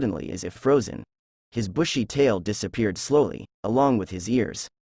up suddenly as if frozen. His bushy tail disappeared slowly, along with his ears.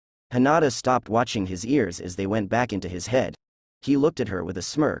 Hinata stopped watching his ears as they went back into his head. He looked at her with a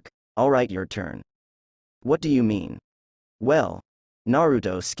smirk. Alright, your turn. What do you mean? Well.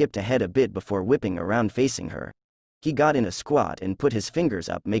 Naruto skipped ahead a bit before whipping around facing her. He got in a squat and put his fingers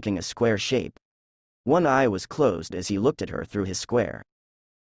up, making a square shape. One eye was closed as he looked at her through his square.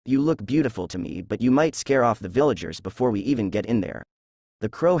 You look beautiful to me, but you might scare off the villagers before we even get in there. The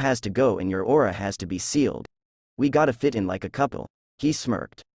crow has to go and your aura has to be sealed. We gotta fit in like a couple. He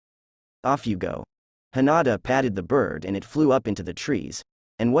smirked. Off you go. Hinata patted the bird and it flew up into the trees.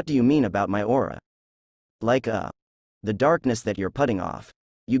 And what do you mean about my aura? Like, the darkness that you're putting off.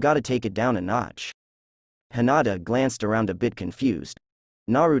 You gotta take it down a notch. Hinata glanced around a bit confused.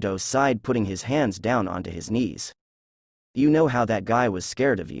 Naruto sighed, putting his hands down onto his knees. You know how that guy was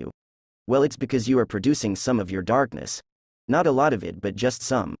scared of you? Well, it's because you are producing some of your darkness. Not a lot of it, but just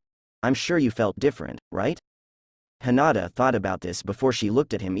some. I'm sure you felt different, right? Hinata thought about this before she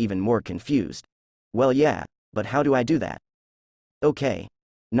looked at him even more confused. Well, yeah, but how do I do that? Okay.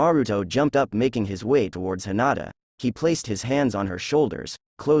 Naruto jumped up, making his way towards Hinata. He placed his hands on her shoulders.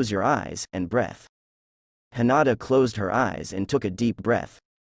 Close your eyes, and breath. Hinata closed her eyes and took a deep breath.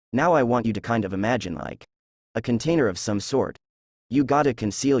 Now I want you to kind of imagine like a container of some sort. You gotta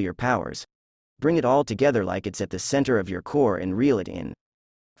conceal your powers. Bring it all together like it's at the center of your core and reel it in.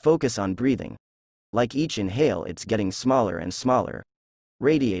 Focus on breathing. Like each inhale it's getting smaller and smaller,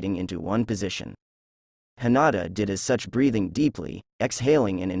 radiating into one position. Hinata did as such, breathing deeply,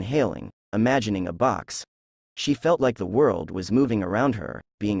 exhaling and inhaling, imagining a box. She felt like the world was moving around her,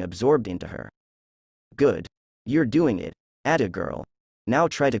 being absorbed into her. Good. You're doing it. Atta girl. Now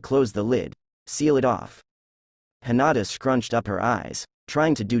try to close the lid. Seal it off. Hinata scrunched up her eyes,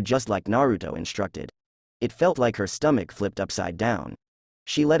 trying to do just like Naruto instructed. It felt like her stomach flipped upside down.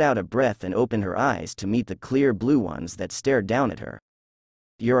 She let out a breath and opened her eyes to meet the clear blue ones that stared down at her.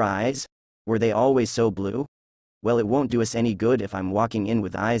 Your eyes? Were they always so blue? Well, it won't do us any good if I'm walking in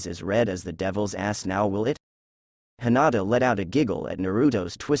with eyes as red as the devil's ass now, will it? Hinata let out a giggle at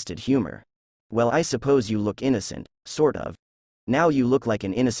Naruto's twisted humor. Well, I suppose you look innocent, sort of. Now you look like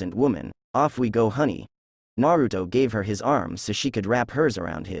an innocent woman. Off we go, honey. Naruto gave her his arm so she could wrap hers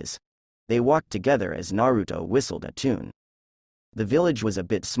around his. They walked together as Naruto whistled a tune. The village was a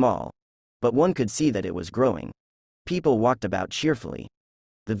bit small, but one could see that it was growing. People walked about cheerfully.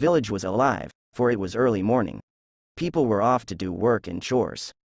 The village was alive, for it was early morning. People were off to do work and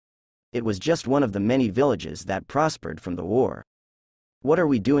chores. It was just one of the many villages that prospered from the war. What are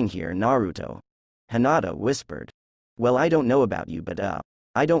we doing here, Naruto? Hinata whispered. Well, I don't know about you, but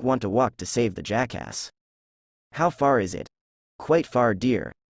I don't want to walk to save the jackass. How far is it? Quite far,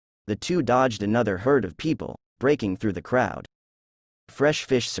 dear. The two dodged another herd of people, breaking through the crowd. Fresh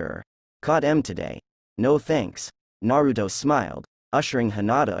fish, sir. Caught 'em today. No thanks. Naruto smiled, ushering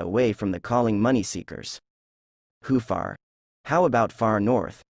Hinata away from the calling money seekers. Who far? How about far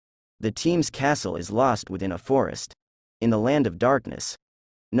north? The team's castle is lost within a forest. In the land of darkness.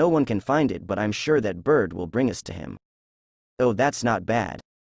 No one can find it, but I'm sure that bird will bring us to him. Oh, that's not bad.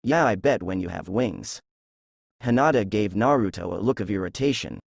 Yeah, I bet when you have wings. Hinata gave Naruto a look of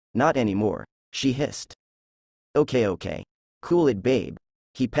irritation. Not anymore, she hissed. Okay. Cool it, babe.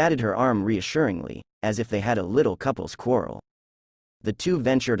 He patted her arm reassuringly, as if they had a little couple's quarrel. The two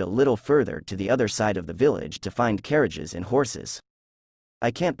ventured a little further to the other side of the village to find carriages and horses.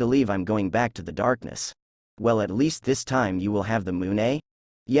 I can't believe I'm going back to the darkness. Well, at least this time you will have the moon, eh?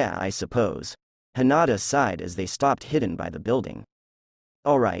 Yeah, I suppose. Hinata sighed as they stopped hidden by the building.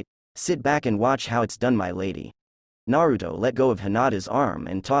 Alright, sit back and watch how it's done, my lady. Naruto let go of Hinata's arm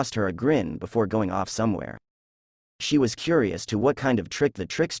and tossed her a grin before going off somewhere. She was curious to what kind of trick the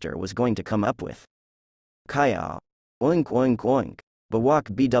trickster was going to come up with. Kaya. Oink oink oink. Bawak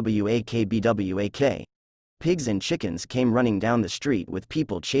bwak. Pigs and chickens came running down the street with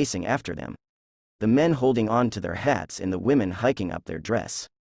people chasing after them. The men holding on to their hats and the women hiking up their dress.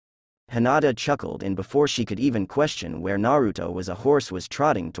 Hinata chuckled, and before she could even question where Naruto was, a horse was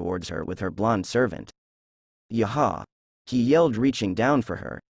trotting towards her with her blonde servant. Yaha! He yelled, reaching down for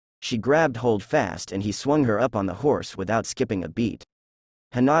her. She grabbed hold fast and he swung her up on the horse without skipping a beat.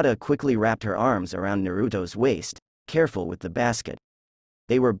 Hinata quickly wrapped her arms around Naruto's waist, careful with the basket.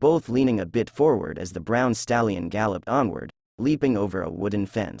 They were both leaning a bit forward as the brown stallion galloped onward, leaping over a wooden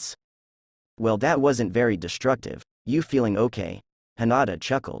fence. Well, that wasn't very destructive. You feeling okay? Hinata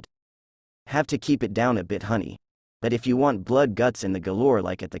chuckled. Have to keep it down a bit, honey. But if you want blood, guts and the galore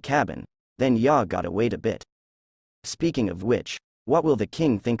like at the cabin, then ya gotta wait a bit. Speaking of which, what will the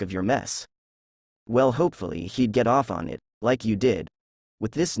king think of your mess? Well, hopefully he'd get off on it, like you did.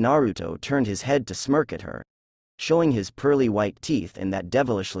 With this, Naruto turned his head to smirk at her, showing his pearly white teeth and that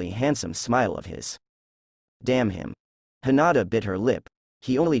devilishly handsome smile of his. Damn him. Hinata bit her lip.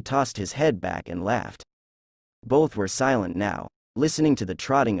 He only tossed his head back and laughed. Both were silent now, listening to the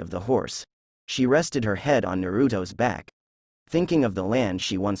trotting of the horse. She rested her head on Naruto's back, thinking of the land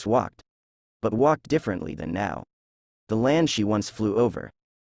she once walked. But walked differently than now. The land she once flew over.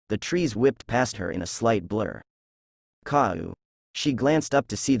 The trees whipped past her in a slight blur. Kau. She glanced up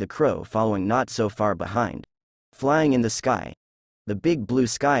to see the crow following not so far behind. Flying in the sky. The big blue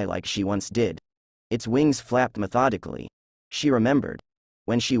sky like she once did. Its wings flapped methodically. She remembered.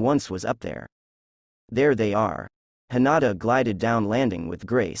 When she once was up there. There they are. Hinata glided down landing with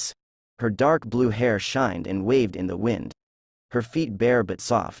grace. Her dark blue hair shined and waved in the wind. Her feet bare but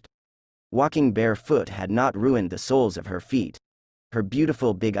soft. Walking barefoot had not ruined the soles of her feet. Her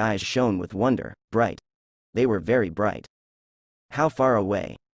beautiful big eyes shone with wonder, bright. They were very bright. How far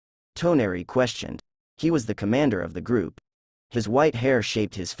away? Toneri questioned. He was the commander of the group. His white hair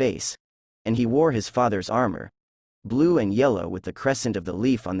shaped his face. And he wore his father's armor. Blue and yellow with the crescent of the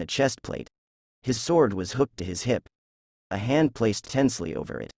leaf on the chest plate. His sword was hooked to his hip. A hand placed tensely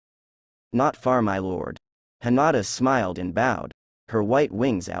over it. Not far, my lord. Hinata smiled and bowed, her white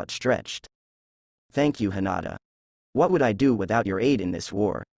wings outstretched. Thank you, Hinata. What would I do without your aid in this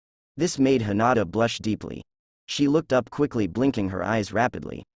war? This made Hinata blush deeply. She looked up quickly, blinking her eyes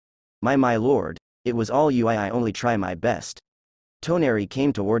rapidly. My lord, it was all you. I only try my best. Toneri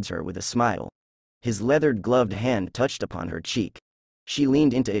came towards her with a smile. His leathered gloved hand touched upon her cheek. She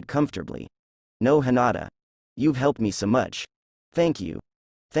leaned into it comfortably. No, Hinata. You've helped me so much. Thank you.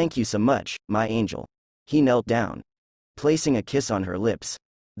 Thank you so much, my angel. He knelt down, placing a kiss on her lips.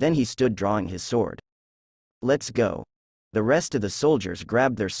 Then he stood drawing his sword. Let's go. The rest of the soldiers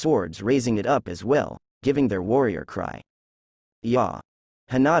grabbed their swords, raising it up as well, giving their warrior cry. Ya.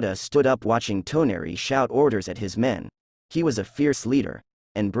 Hinata stood up, watching Toneri shout orders at his men. He was a fierce leader,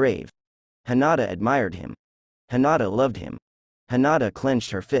 and brave. Hinata admired him. Hinata loved him. Hinata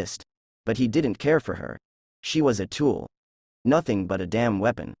clenched her fist. But he didn't care for her. She was a tool. Nothing but a damn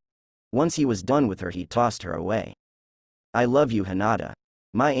weapon. Once he was done with her, he tossed her away. I love you, Hinata.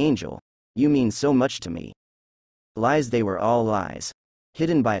 My angel. You mean so much to me. Lies, they were all lies.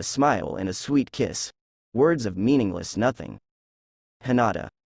 Hidden by a smile and a sweet kiss. Words of meaningless nothing. Hinata.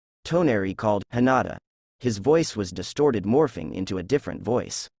 Toneri called Hinata. His voice was distorted, morphing into a different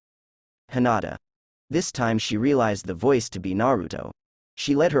voice. Hinata. This time she realized the voice to be Naruto.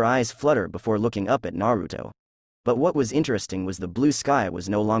 She let her eyes flutter before looking up at Naruto. But what was interesting was the blue sky was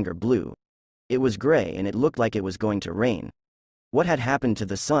no longer blue. It was gray, and it looked like it was going to rain. What had happened to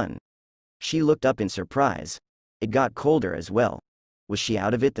the sun? She looked up in surprise. It got colder as well. Was she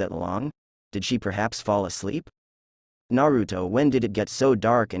out of it that long? Did she perhaps fall asleep? Naruto, when did it get so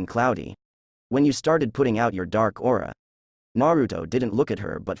dark and cloudy? When you started putting out your dark aura. Naruto didn't look at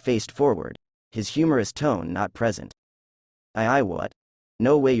her but faced forward, his humorous tone not present. I what?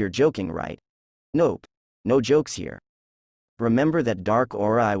 No way, you're joking, right? Nope. No jokes here. Remember that dark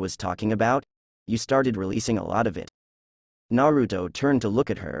aura I was talking about? You started releasing a lot of it. Naruto turned to look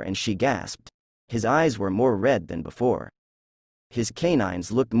at her and she gasped. His eyes were more red than before. His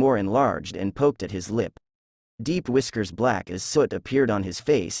canines looked more enlarged and poked at his lip. Deep whiskers black as soot appeared on his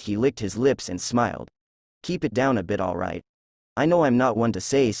face. He licked his lips and smiled. Keep it down a bit, alright? I know I'm not one to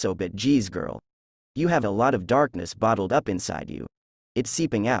say so, but geez, girl. You have a lot of darkness bottled up inside you. It's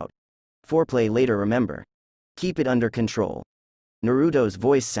seeping out. Foreplay later, remember. Keep it under control. Naruto's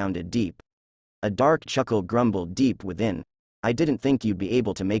voice sounded deep. A dark chuckle grumbled deep within. I didn't think you'd be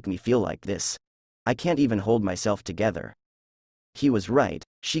able to make me feel like this. I can't even hold myself together. He was right,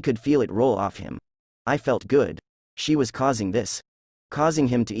 she could feel it roll off him. I felt good. She was causing this. Causing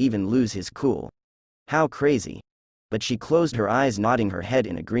him to even lose his cool. How crazy. But she closed her eyes, nodding her head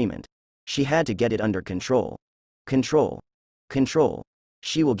in agreement. She had to get it under control. Control. Control.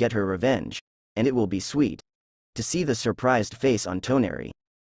 She will get her revenge. And it will be sweet. To see the surprised face on Toneri.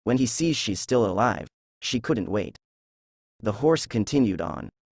 When he sees she's still alive, she couldn't wait. The horse continued on.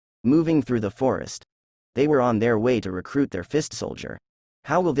 Moving through the forest. They were on their way to recruit their fist soldier.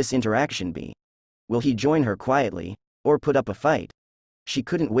 How will this interaction be? Will he join her quietly, or put up a fight? She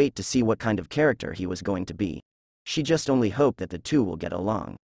couldn't wait to see what kind of character he was going to be. She just only hoped that the two will get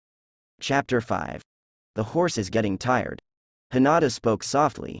along. Chapter 5. The horse is getting tired. Hinata spoke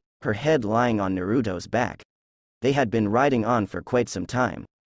softly, her head lying on Naruto's back. They had been riding on for quite some time.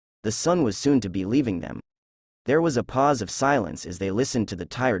 The sun was soon to be leaving them. There was a pause of silence as they listened to the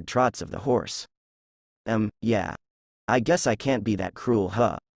tired trots of the horse. Yeah. I guess I can't be that cruel,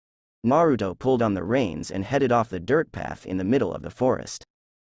 huh? Naruto pulled on the reins and headed off the dirt path in the middle of the forest.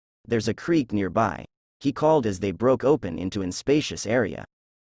 There's a creek nearby, he called as they broke open into an spacious area.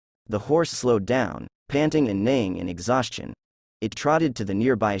 The horse slowed down, panting and neighing in exhaustion. It trotted to the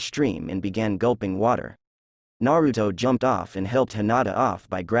nearby stream and began gulping water. Naruto jumped off and helped Hinata off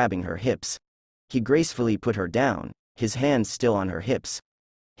by grabbing her hips. He gracefully put her down, his hands still on her hips.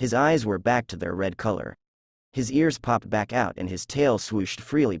 His eyes were back to their red color. His ears popped back out and his tail swooshed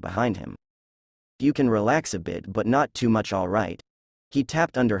freely behind him. You can relax a bit, but not too much, all right? He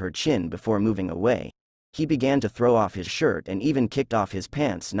tapped under her chin before moving away. He began to throw off his shirt and even kicked off his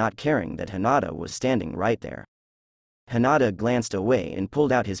pants, not caring that Hinata was standing right there. Hinata glanced away and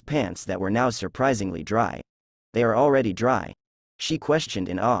pulled out his pants that were now surprisingly dry. They are already dry? She questioned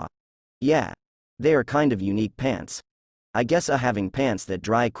in awe. Yeah. They are kind of unique pants. I guess having pants that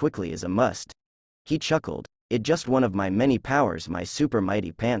dry quickly is a must. He chuckled. It's just one of my many powers my super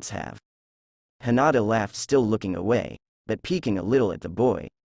mighty pants have. Hinata laughed, still looking away, but peeking a little at the boy.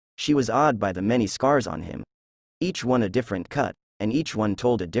 She was awed by the many scars on him. Each one a different cut, and each one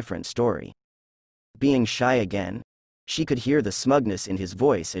told a different story. Being shy again? She could hear the smugness in his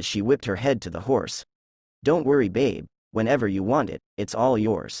voice as she whipped her head to the horse. Don't worry, babe, whenever you want it, it's all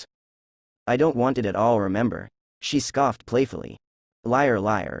yours. I don't want it at all, remember? She scoffed playfully. Liar,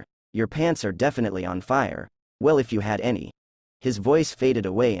 liar. Your pants are definitely on fire. Well, if you had any. His voice faded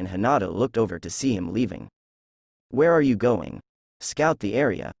away and Hinata looked over to see him leaving. Where are you going? Scout the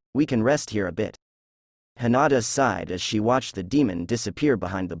area, we can rest here a bit. Hinata sighed as she watched the demon disappear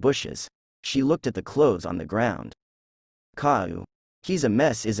behind the bushes. She looked at the clothes on the ground. Kau. He's a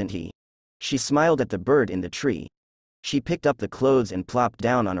mess, isn't he? She smiled at the bird in the tree. She picked up the clothes and plopped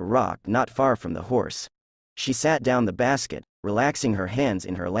down on a rock not far from the horse. She sat down the basket, relaxing her hands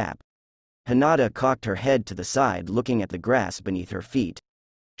in her lap. Hinata cocked her head to the side, looking at the grass beneath her feet.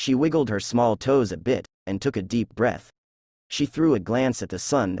 She wiggled her small toes a bit, and took a deep breath. She threw a glance at the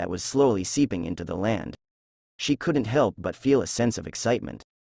sun that was slowly seeping into the land. She couldn't help but feel a sense of excitement.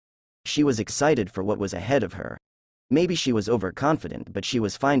 She was excited for what was ahead of her. Maybe she was overconfident, but she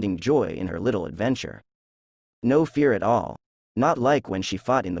was finding joy in her little adventure. No fear at all. Not like when she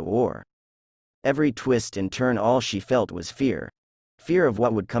fought in the war. Every twist and turn, all she felt was fear. Fear of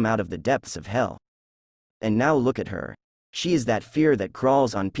what would come out of the depths of hell. And now look at her. She is that fear that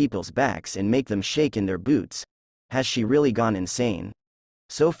crawls on people's backs and make them shake in their boots. Has she really gone insane?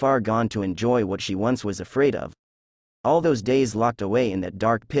 So far gone to enjoy what she once was afraid of? All those days locked away in that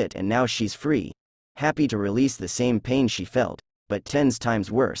dark pit, and now she's free. Happy to release the same pain she felt, but 10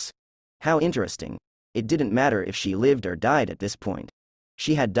 times worse. How interesting. It didn't matter if she lived or died at this point.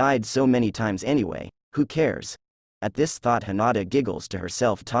 She had died so many times anyway, who cares? At this thought, Hinata giggles to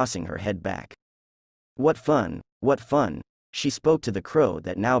herself, tossing her head back. What fun, what fun, she spoke to the crow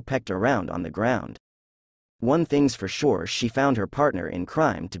that now pecked around on the ground. One thing's for sure, she found her partner in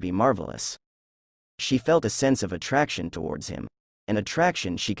crime to be marvelous. She felt a sense of attraction towards him, an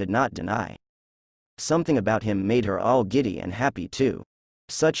attraction she could not deny. Something about him made her all giddy and happy too.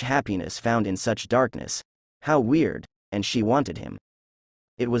 Such happiness found in such darkness. How weird, and she wanted him.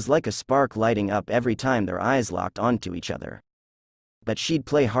 It was like a spark lighting up every time their eyes locked onto each other. But she'd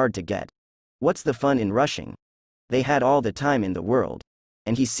play hard to get. What's the fun in rushing? They had all the time in the world.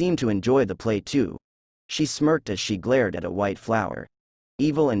 And he seemed to enjoy the play too. She smirked as she glared at a white flower.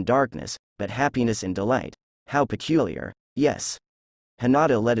 Evil and darkness, but happiness and delight. How peculiar, yes.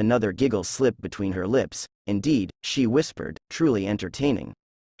 Hinata let another giggle slip between her lips. Indeed, she whispered, truly entertaining.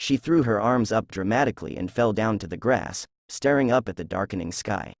 She threw her arms up dramatically and fell down to the grass, staring up at the darkening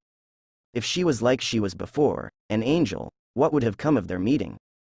sky. If she was like she was before, an angel, what would have come of their meeting?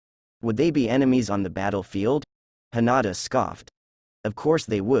 Would they be enemies on the battlefield? Hinata scoffed. Of course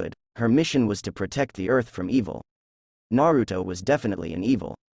they would. Her mission was to protect the earth from evil. Naruto was definitely an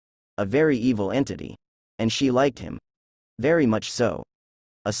evil. A very evil entity. And she liked him. Very much so.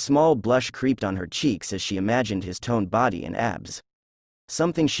 A small blush creeped on her cheeks as she imagined his toned body and abs.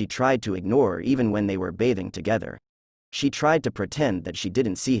 Something she tried to ignore even when they were bathing together. She tried to pretend that she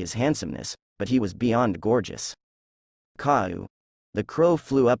didn't see his handsomeness, but he was beyond gorgeous. Kau. The crow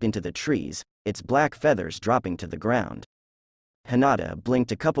flew up into the trees, its black feathers dropping to the ground. Hinata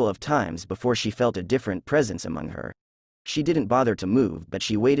blinked a couple of times before she felt a different presence among her. She didn't bother to move, but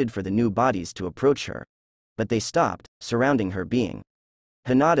she waited for the new bodies to approach her. But they stopped, surrounding her being.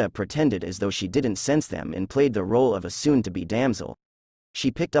 Hinata pretended as though she didn't sense them and played the role of a soon-to-be damsel.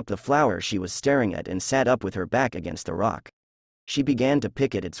 She picked up the flower she was staring at and sat up with her back against the rock. She began to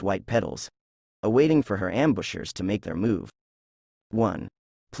pick at its white petals, awaiting for her ambushers to make their move. 1.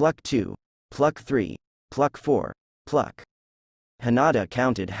 Pluck 2. Pluck 3. Pluck 4. Pluck. Hinata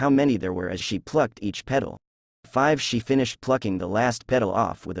counted how many there were as she plucked each petal. 5. She finished plucking the last petal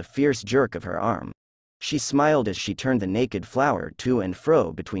off with a fierce jerk of her arm. She smiled as she turned the naked flower to and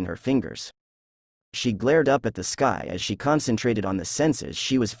fro between her fingers. She glared up at the sky as she concentrated on the senses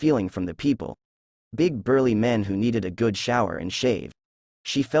she was feeling from the people. Big burly men who needed a good shower and shave.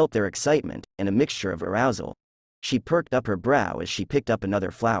 She felt their excitement, and a mixture of arousal. She perked up her brow as she picked up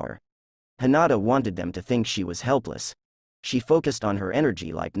another flower. Hinata wanted them to think she was helpless. She focused on her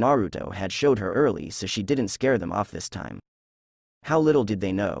energy like Naruto had showed her early, so she didn't scare them off this time. How little did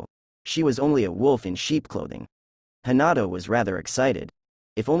they know. She was only a wolf in sheep clothing. Hinata was rather excited.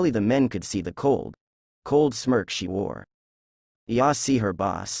 If only the men could see the cold smirk she wore. "Ya see her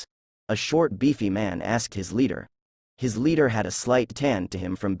boss?" A short beefy man asked his leader. His leader had a slight tan to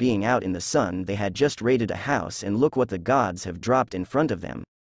him from being out in the sun. They had just raided a house and look what the gods have dropped in front of them.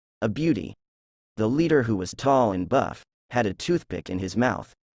 A beauty. The leader, who was tall and buff, had a toothpick in his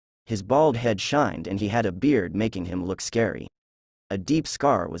mouth. His bald head shined and he had a beard making him look scary. A deep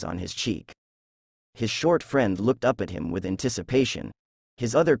scar was on his cheek. His short friend looked up at him with anticipation.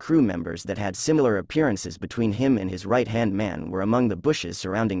 His other crew members that had similar appearances between him and his right-hand man were among the bushes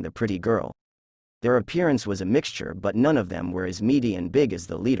surrounding the pretty girl. Their appearance was a mixture, but none of them were as meaty and big as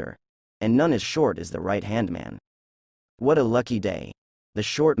the leader, and none as short as the right-hand man. "What a lucky day," the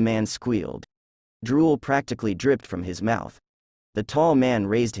short man squealed. Drool practically dripped from his mouth. The tall man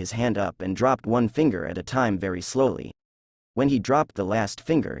raised his hand up and dropped one finger at a time very slowly. When he dropped the last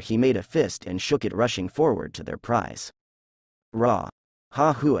finger, he made a fist and shook it, rushing forward to their prize. "Raw.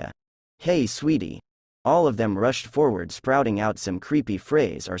 Ha hua. Hey sweetie." All of them rushed forward, sprouting out some creepy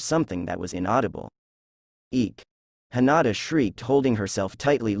phrase or something that was inaudible. "Eek." Hinata shrieked, holding herself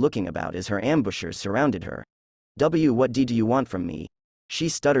tightly, looking about as her ambushers surrounded her. What do you want from me?" She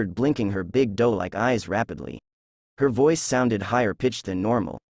stuttered, blinking her big doe-like eyes rapidly. Her voice sounded higher pitched than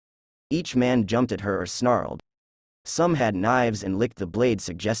normal. Each man jumped at her or snarled. Some had knives and licked the blade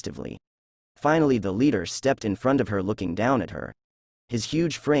suggestively. Finally, the leader stepped in front of her, looking down at her. His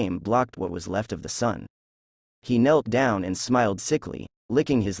huge frame blocked what was left of the sun. He knelt down and smiled sickly,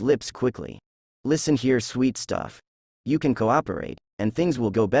 licking his lips quickly. "Listen here, sweet stuff. You can cooperate, and things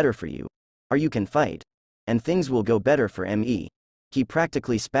will go better for you. Or you can fight, and things will go better for me." He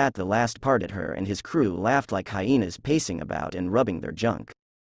practically spat the last part at her, and his crew laughed like hyenas, pacing about and rubbing their junk.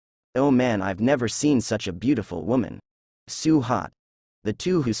 "Oh man, I've never seen such a beautiful woman. So hot." The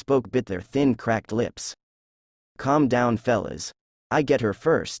two who spoke bit their thin, cracked lips. "Calm down, fellas. I get her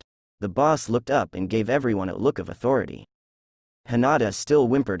first." The boss looked up and gave everyone a look of authority. Hinata still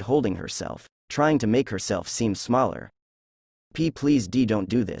whimpered, holding herself, trying to make herself seem smaller. Please don't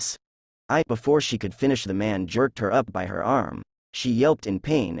do this." Before she could finish, the man jerked her up by her arm. She yelped in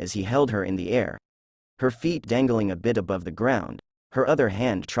pain as he held her in the air. Her feet dangling a bit above the ground, her other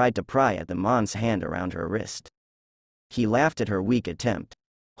hand tried to pry at the man's hand around her wrist. He laughed at her weak attempt,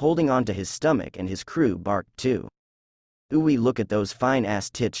 holding onto his stomach, and his crew barked too. "Ooh, look at those fine-ass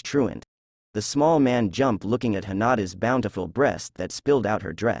tits, truant." The small man jumped, looking at Hinata's bountiful breast that spilled out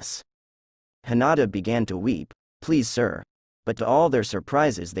her dress. Hinata began to weep. "Please, sir." But to all their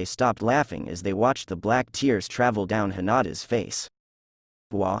surprises, they stopped laughing as they watched the black tears travel down Hinata's face.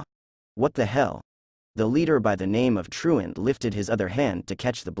 What the hell?" The leader, by the name of Truant, lifted his other hand to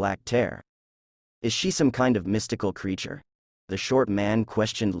catch the black tear. "Is she some kind of mystical creature?" the short man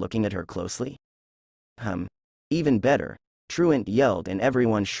questioned, looking at her closely. Even better," Truant yelled, and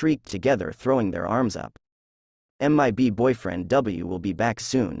everyone shrieked together, throwing their arms up. "My boyfriend W will be back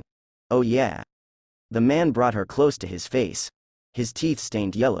soon." "Oh yeah." The man brought her close to his face. His teeth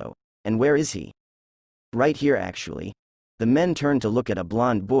stained yellow. "And where is he?" "Right here, actually." The men turned to look at a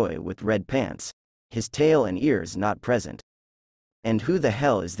blonde boy with red pants. His tail and ears not present. "And who the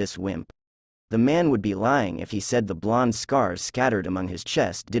hell is this wimp?" The man would be lying if he said the blonde scars scattered among his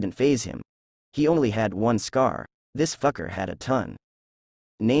chest didn't faze him. He only had one scar. This fucker had a ton.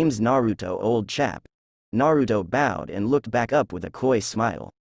 "Name's Naruto, old chap." Naruto bowed and looked back up with a coy smile.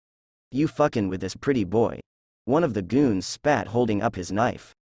 "You fucking with this pretty boy?" One of the goons spat, holding up his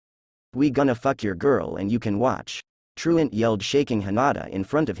knife. "We gonna fuck your girl and you can watch," Truant yelled, shaking Hinata in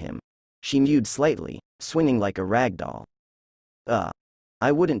front of him. She mewed slightly, swinging like a rag doll.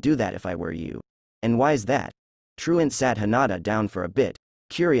 I wouldn't do that if I were you." "And why's that?" Truant sat Hinata down for a bit,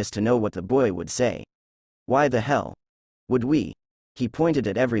 curious to know what the boy would say. "Why the hell would we?" He pointed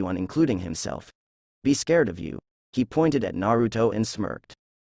at everyone, including himself. "Be scared of you?" He pointed at Naruto and smirked.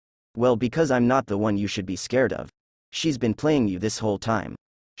 "Well, because I'm not the one you should be scared of. She's been playing you this whole time.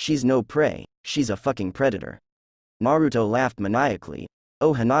 She's no prey, she's a fucking predator." Naruto laughed maniacally.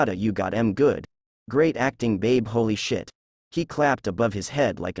 "Oh Hinata, you got good. Great acting, babe, holy shit." He clapped above his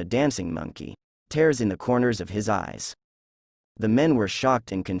head like a dancing monkey, tears in the corners of his eyes. The men were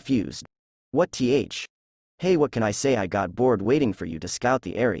shocked and confused. "What th? Hey, what can I say? I got bored waiting for you to scout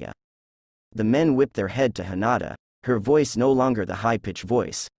the area." The men whipped their head to Hinata, her voice no longer the high-pitched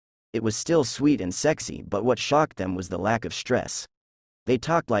voice. It was still sweet and sexy, but what shocked them was the lack of stress. They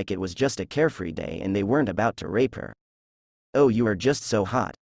talked like it was just a carefree day and they weren't about to rape her. "Oh, you are just so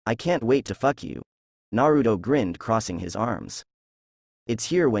hot. I can't wait to fuck you." Naruto grinned, crossing his arms. "It's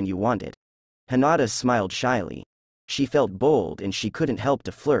here when you want it." Hinata smiled shyly. She felt bold and she couldn't help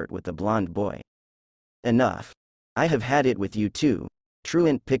to flirt with the blonde boy. Enough. I have had it with you too.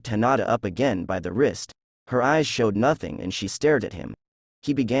 Truant picked Hinata up again by the wrist. Her eyes showed nothing and she stared at him.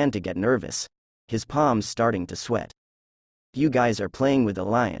 He began to get nervous. His palms starting to sweat. You guys are playing with a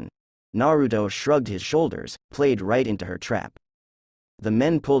lion. Naruto shrugged his shoulders, played right into her trap. The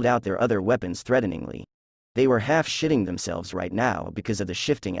men pulled out their other weapons threateningly. They were half shitting themselves right now because of the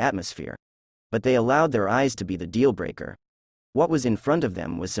shifting atmosphere. But they allowed their eyes to be the deal breaker. What was in front of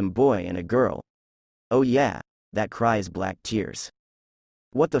them was some boy and a girl. Oh yeah, that cries black tears.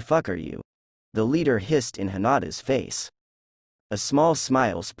 What the fuck are you? The leader hissed in Hinata's face. A small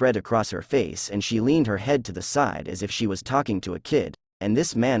smile spread across her face and she leaned her head to the side as if she was talking to a kid, and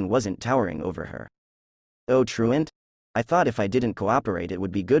this man wasn't towering over her. Oh truant? I thought if I didn't cooperate it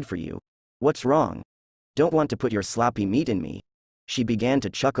would be good for you. What's wrong? Don't want to put your sloppy meat in me? She began to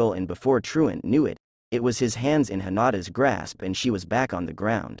chuckle and before Truant knew it, it was his hands in Hinata's grasp and she was back on the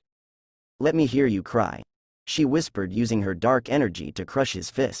ground. Let me hear you cry. She whispered using her dark energy to crush his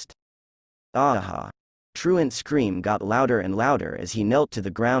fist. Aha! Truant's scream got louder and louder as he knelt to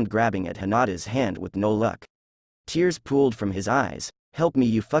the ground grabbing at Hinata's hand with no luck. Tears pooled from his eyes. Help me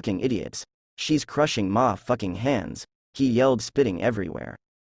you fucking idiots. She's crushing ma fucking hands, he yelled spitting everywhere.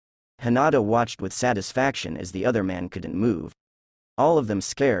 Hinata watched with satisfaction as the other man couldn't move. All of them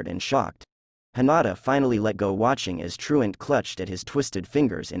scared and shocked. Hinata finally let go watching as Truant clutched at his twisted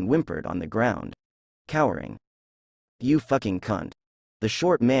fingers and whimpered on the ground. Cowering. You fucking cunt. The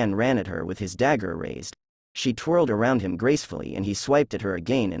short man ran at her with his dagger raised. She twirled around him gracefully and he swiped at her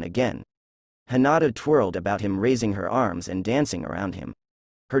again and again. Hinata twirled about him raising her arms and dancing around him.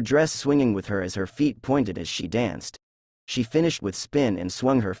 Her dress swinging with her as her feet pointed as she danced. She finished with spin and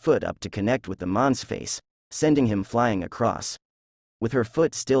swung her foot up to connect with the man's face, sending him flying across. With her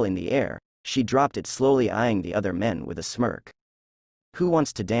foot still in the air, she dropped it slowly eyeing the other men with a smirk. Who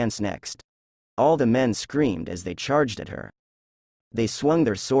wants to dance next? All the men screamed as they charged at her. They swung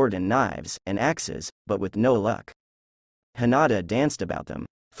their sword and knives and axes, but with no luck. Hinata danced about them,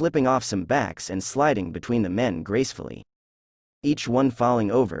 flipping off some backs and sliding between the men gracefully. Each one falling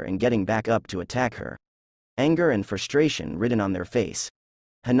over and getting back up to attack her. Anger and frustration written on their face.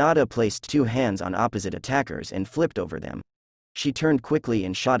 Hinata placed two hands on opposite attackers and flipped over them. She turned quickly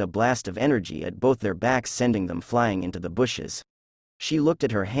and shot a blast of energy at both their backs sending them flying into the bushes. She looked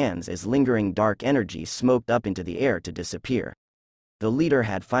at her hands as lingering dark energy smoked up into the air to disappear. The leader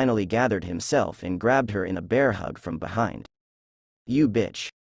had finally gathered himself and grabbed her in a bear hug from behind. You bitch.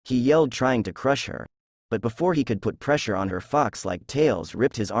 He yelled trying to crush her. But before he could put pressure on her fox-like tails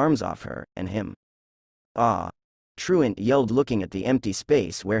ripped his arms off her, and him. Ah! Truant yelled looking at the empty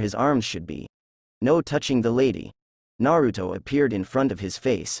space where his arms should be. No touching the lady. Naruto appeared in front of his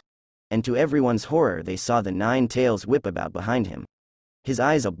face. And to everyone's horror they saw the 9 tails whip about behind him. His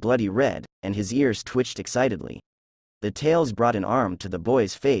eyes a bloody red, and his ears twitched excitedly. The tails brought an arm to the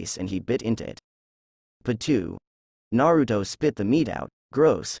boy's face and he bit into it. Patu. Naruto spit the meat out,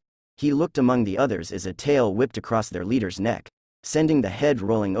 gross. He looked among the others as a tail whipped across their leader's neck, sending the head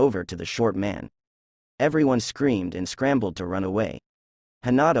rolling over to the short man. Everyone screamed and scrambled to run away.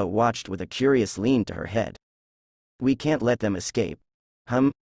 Hinata watched with a curious lean to her head. We can't let them escape.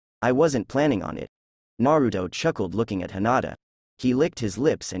 I wasn't planning on it. Naruto chuckled looking at Hinata. He licked his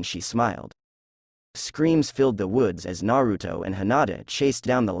lips and she smiled. Screams filled the woods as Naruto and Hinata chased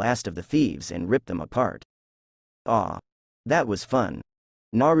down the last of the thieves and ripped them apart. Aw. That was fun.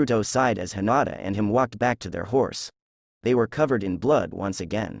 Naruto sighed as Hinata and him walked back to their horse. They were covered in blood once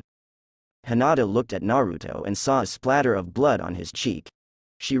again. Hinata looked at Naruto and saw a splatter of blood on his cheek.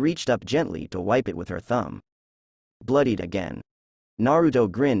 She reached up gently to wipe it with her thumb. Bloodied again. Naruto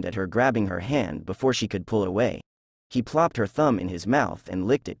grinned at her grabbing her hand before she could pull away. He plopped her thumb in his mouth and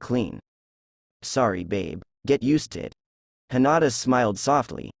licked it clean. Sorry babe, get used to it. Hinata smiled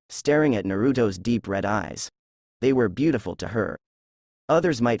softly, staring at Naruto's deep red eyes. They were beautiful to her.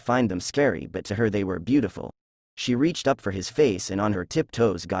 Others might find them scary but to her they were beautiful. She reached up for his face and on her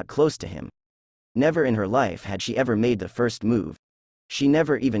tiptoes got close to him. Never in her life had she ever made the first move. She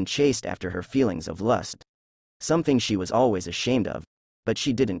never even chased after her feelings of lust. Something she was always ashamed of. But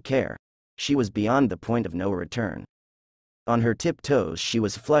she didn't care. She was beyond the point of no return. On her tiptoes she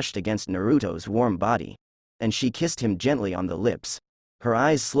was flushed against Naruto's warm body. And she kissed him gently on the lips, her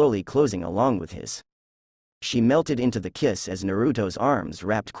eyes slowly closing along with his. She melted into the kiss as Naruto's arms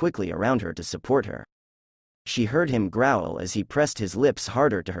wrapped quickly around her to support her. She heard him growl as he pressed his lips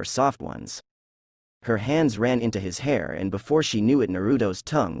harder to her soft ones. Her hands ran into his hair and before she knew it Naruto's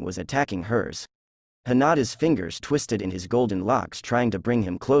tongue was attacking hers. Hinata's fingers twisted in his golden locks trying to bring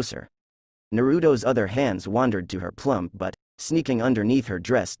him closer. Naruto's other hands wandered to her plump butt, sneaking underneath her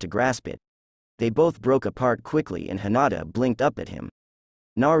dress to grasp it. They both broke apart quickly and Hinata blinked up at him.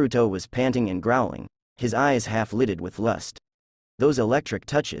 Naruto was panting and growling, his eyes half-lidded with lust. Those electric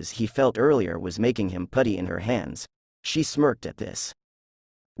touches he felt earlier was making him putty in her hands. She smirked at this.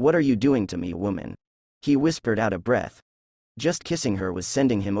 "What are you doing to me, woman?" he whispered out of breath. Just kissing her was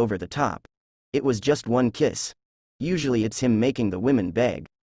sending him over the top. It was just one kiss. Usually it's him making the women beg.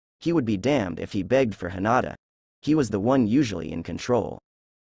 He would be damned if he begged for Hinata. He was the one usually in control.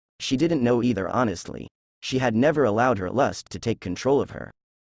 She didn't know either honestly. She had never allowed her lust to take control of her.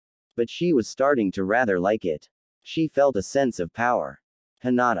 But she was starting to rather like it. She felt a sense of power.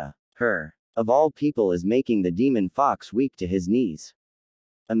 Hinata, her, of all people, is making the demon fox weak to his knees.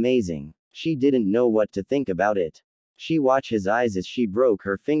 Amazing. She didn't know what to think about it. She watched his eyes as she broke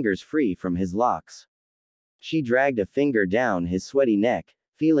her fingers free from his locks. She dragged a finger down his sweaty neck,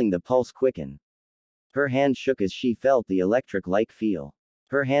 feeling the pulse quicken. Her hand shook as she felt the electric-like feel.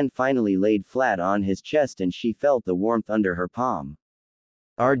 Her hand finally laid flat on his chest and she felt the warmth under her palm.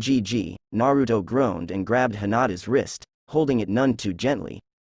 RGG, Naruto groaned and grabbed Hinata's wrist, holding it none too gently.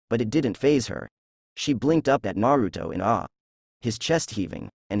 But it didn't faze her. She blinked up at Naruto in awe. His chest heaving,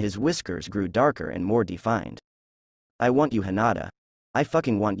 and his whiskers grew darker and more defined. "I want you, Hinata. I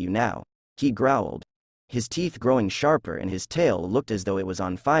fucking want you now," he growled. His teeth growing sharper and his tail looked as though it was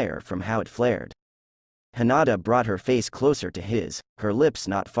on fire from how it flared. Hinata brought her face closer to his, her lips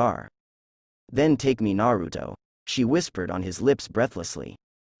not far. "Then take me, Naruto," she whispered on his lips breathlessly.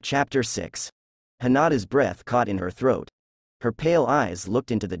 Chapter 6. Hinata's breath caught in her throat. Her pale eyes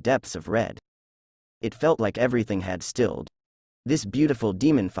looked into the depths of red. It felt like everything had stilled. This beautiful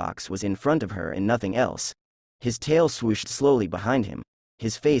demon fox was in front of her and nothing else. His tail swooshed slowly behind him,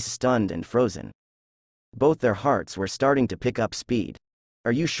 his face stunned and frozen. Both their hearts were starting to pick up speed.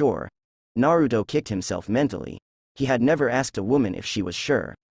 "Are you sure?" Naruto kicked himself mentally. He had never asked a woman if she was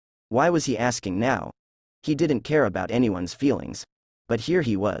sure. Why was he asking now? He didn't care about anyone's feelings. But here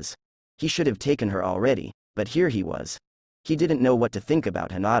he was. He should have taken her already, but here he was. He didn't know what to think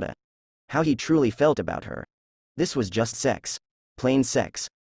about Hinata. How he truly felt about her. This was just sex. Plain sex,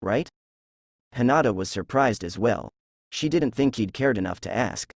 right? Hinata was surprised as well. She didn't think he'd cared enough to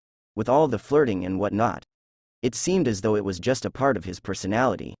ask. With all the flirting and whatnot. It seemed as though it was just a part of his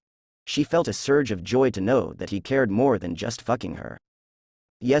personality. She felt a surge of joy to know that he cared more than just fucking her.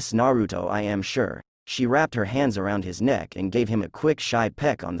 "Yes, Naruto, I am sure." She wrapped her hands around his neck and gave him a quick shy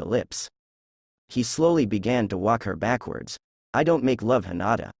peck on the lips. He slowly began to walk her backwards. "I don't make love,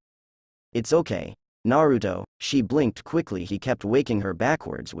 Hinata." "It's okay, Naruto." She blinked quickly. He kept waking her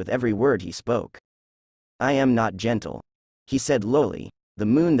backwards with every word he spoke. "I am not gentle," he said lowly. The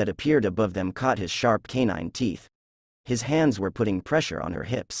moon that appeared above them caught his sharp canine teeth. His hands were putting pressure on her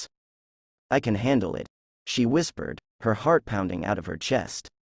hips. "I can handle it," she whispered, her heart pounding out of her chest.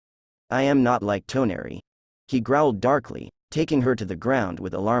 "I am not like Toneri." He growled darkly, taking her to the ground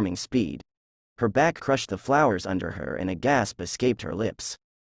with alarming speed. Her back crushed the flowers under her and a gasp escaped her lips.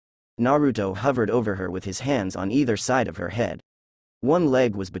 Naruto hovered over her with his hands on either side of her head. One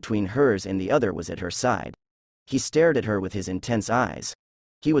leg was between hers and the other was at her side. He stared at her with his intense eyes.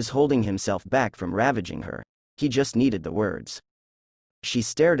 He was holding himself back from ravaging her. He just needed the words. She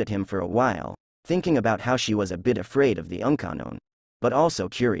stared at him for a while, thinking about how she was a bit afraid of the unknown, but also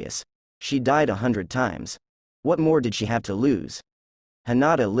curious. She died 100 times. What more did she have to lose?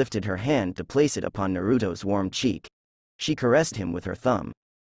 Hinata lifted her hand to place it upon Naruto's warm cheek. She caressed him with her thumb.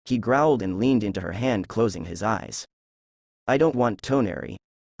 He growled and leaned into her hand, closing his eyes. "I don't want Toneri.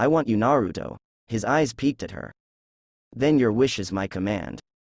 I want you, Naruto." His eyes peeked at her. "Then your wish is my command.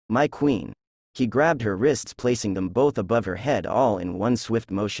 My queen." He grabbed her wrists, placing them both above her head all in one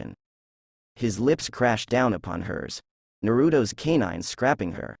swift motion. His lips crashed down upon hers. Naruto's canines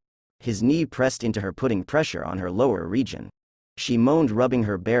scrapping her. His knee pressed into her, putting pressure on her lower region. She moaned, rubbing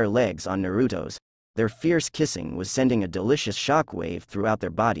her bare legs on Naruto's. Their fierce kissing was sending a delicious shockwave throughout their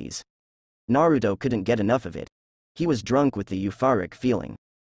bodies. Naruto couldn't get enough of it. He was drunk with the euphoric feeling.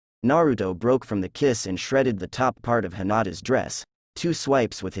 Naruto broke from the kiss and shredded the top part of Hinata's dress, 2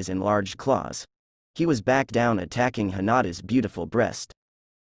 swipes with his enlarged claws. He was back down, attacking Hinata's beautiful breast,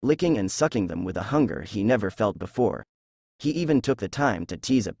 licking and sucking them with a hunger he never felt before. He even took the time to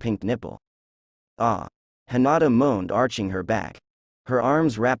tease a pink nipple. "Ah!" Hinata moaned, arching her back. Her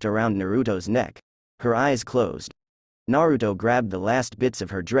arms wrapped around Naruto's neck. Her eyes closed. Naruto grabbed the last bits of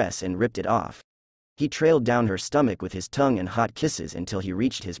her dress and ripped it off. He trailed down her stomach with his tongue and hot kisses until he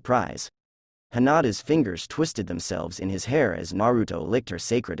reached his prize. Hinata's fingers twisted themselves in his hair as Naruto licked her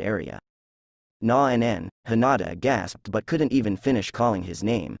sacred area. "Na-n-n," Hinata gasped but couldn't even finish calling his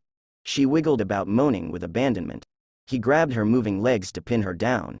name. She wiggled about, moaning with abandonment. He grabbed her moving legs to pin her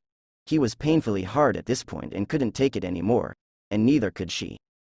down. He was painfully hard at this point and couldn't take it anymore, and neither could she.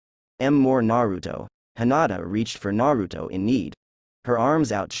 More Naruto. Hinata reached for Naruto in need. Her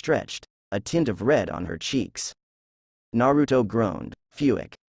arms outstretched, a tint of red on her cheeks. Naruto groaned,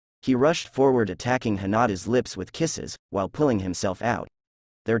 "Fuick." He rushed forward, attacking Hinata's lips with kisses, while pulling himself out.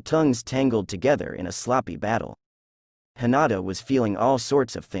 Their tongues tangled together in a sloppy battle. Hinata was feeling all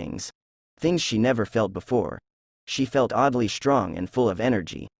sorts of things. Things she never felt before. She felt oddly strong and full of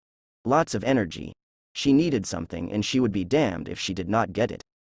energy. Lots of energy. She needed something, and she would be damned if she did not get it.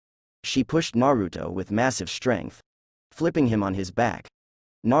 She pushed Naruto with massive strength, flipping him on his back.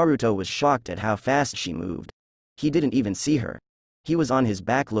 Naruto was shocked at how fast she moved. He didn't even see her. He was on his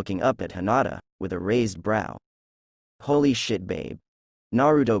back looking up at Hinata, with a raised brow. "Holy shit, babe."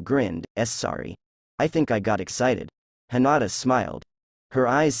 Naruto grinned, "Sorry. I think I got excited." Hinata smiled. Her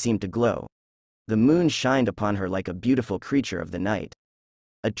eyes seemed to glow. The moon shined upon her like a beautiful creature of the night.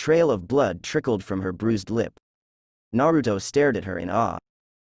 A trail of blood trickled from her bruised lip. Naruto stared at her in awe.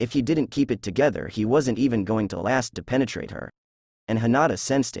 If he didn't keep it together, he wasn't even going to last to penetrate her. And Hinata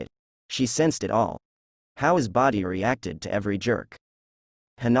sensed it. She sensed it all. How his body reacted to every jerk.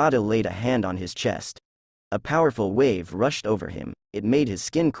 Hinata laid a hand on his chest. A powerful wave rushed over him. It made his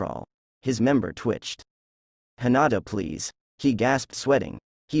skin crawl. His member twitched. "Hinata, please." He gasped, sweating.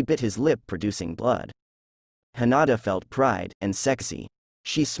 He bit his lip, producing blood. Hinata felt pride and sexy.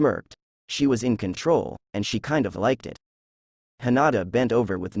 She smirked. She was in control, and she kind of liked it. Hinata bent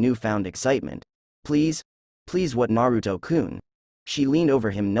over with newfound excitement. "Please? Please, what, Naruto-kun?" She leaned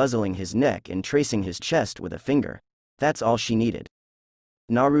over him, nuzzling his neck and tracing his chest with a finger. That's all she needed.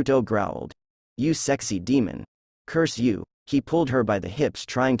 Naruto growled. "You sexy demon. Curse you." He pulled her by the hips,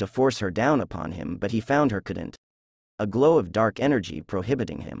 trying to force her down upon him, but he found her couldn't. A glow of dark energy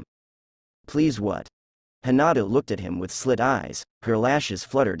prohibiting him. "Please, what?" Hinata looked at him with slit eyes. Her lashes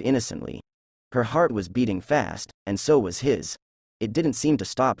fluttered innocently. Her heart was beating fast, and so was his. It didn't seem to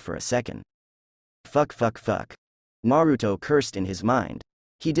stop for a second. Fuck, fuck, fuck. Naruto cursed in his mind.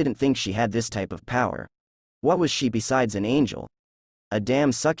 He didn't think she had this type of power. What was she besides an angel? A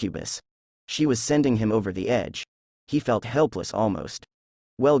damn succubus. She was sending him over the edge. He felt helpless almost.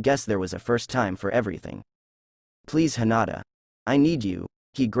 Well, guess there was a first time for everything. "Please, Hinata. I need you."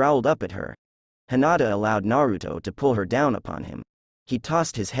 He growled up at her. Hinata allowed Naruto to pull her down upon him. He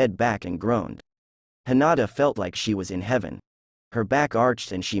tossed his head back and groaned. Hinata felt like she was in heaven. Her back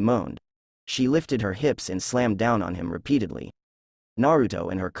arched and she moaned. She lifted her hips and slammed down on him repeatedly. Naruto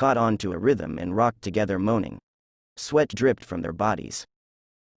and her caught on to a rhythm and rocked together, moaning. Sweat dripped from their bodies.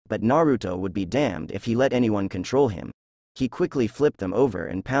 But Naruto would be damned if he let anyone control him. He quickly flipped them over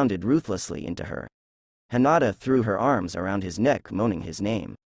and pounded ruthlessly into her. Hinata threw her arms around his neck, moaning his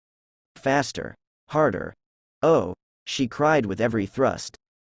name. "Faster. Harder." "Oh," she cried with every thrust.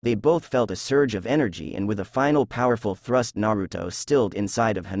 They both felt a surge of energy, and with a final powerful thrust, Naruto stilled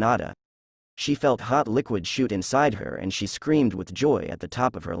inside of Hinata. She felt hot liquid shoot inside her, and she screamed with joy at the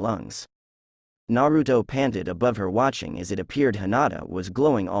top of her lungs. Naruto panted above her, watching as it appeared Hinata was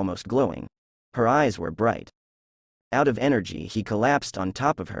glowing, almost glowing. Her eyes were bright. Out of energy, he collapsed on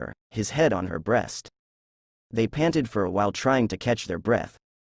top of her, his head on her breast. They panted for a while, trying to catch their breath.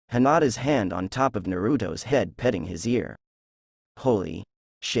 Hinata's hand on top of Naruto's head, petting his ear. "Holy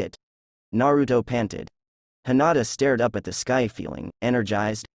shit." Naruto panted. Hinata stared up at the sky, feeling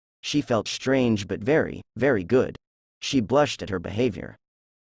energized. She felt strange but very, very good. She blushed at her behavior.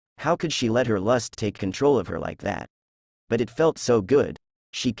 How could she let her lust take control of her like that? But it felt so good.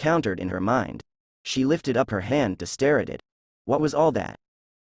 She countered in her mind. She lifted up her hand to stare at it. What was all that?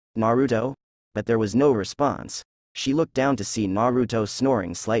 "Naruto?" But there was no response. She looked down to see Naruto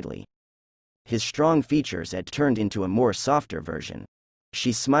snoring slightly. His strong features had turned into a more softer version.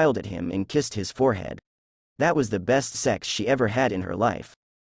 She smiled at him and kissed his forehead. That was the best sex she ever had in her life.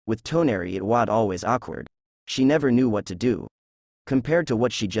 With Toneri it was always awkward. She never knew what to do. Compared to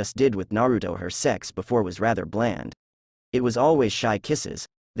what she just did with Naruto, her sex before was rather bland. It was always shy kisses.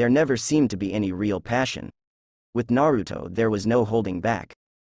 There never seemed to be any real passion. With Naruto there was no holding back.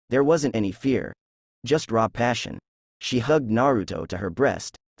 There wasn't any fear. Just raw passion. She hugged Naruto to her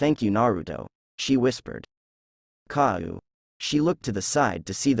breast. "Thank you, Naruto," she whispered. "Kau." She looked to the side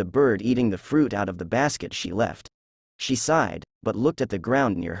to see the bird eating the fruit out of the basket she left. She sighed, but looked at the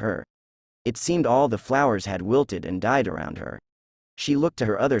ground near her. It seemed all the flowers had wilted and died around her. She looked to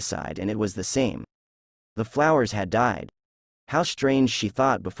her other side and it was the same. The flowers had died. How strange, she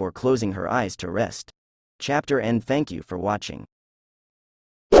thought before closing her eyes to rest. Chapter end. Thank you for watching.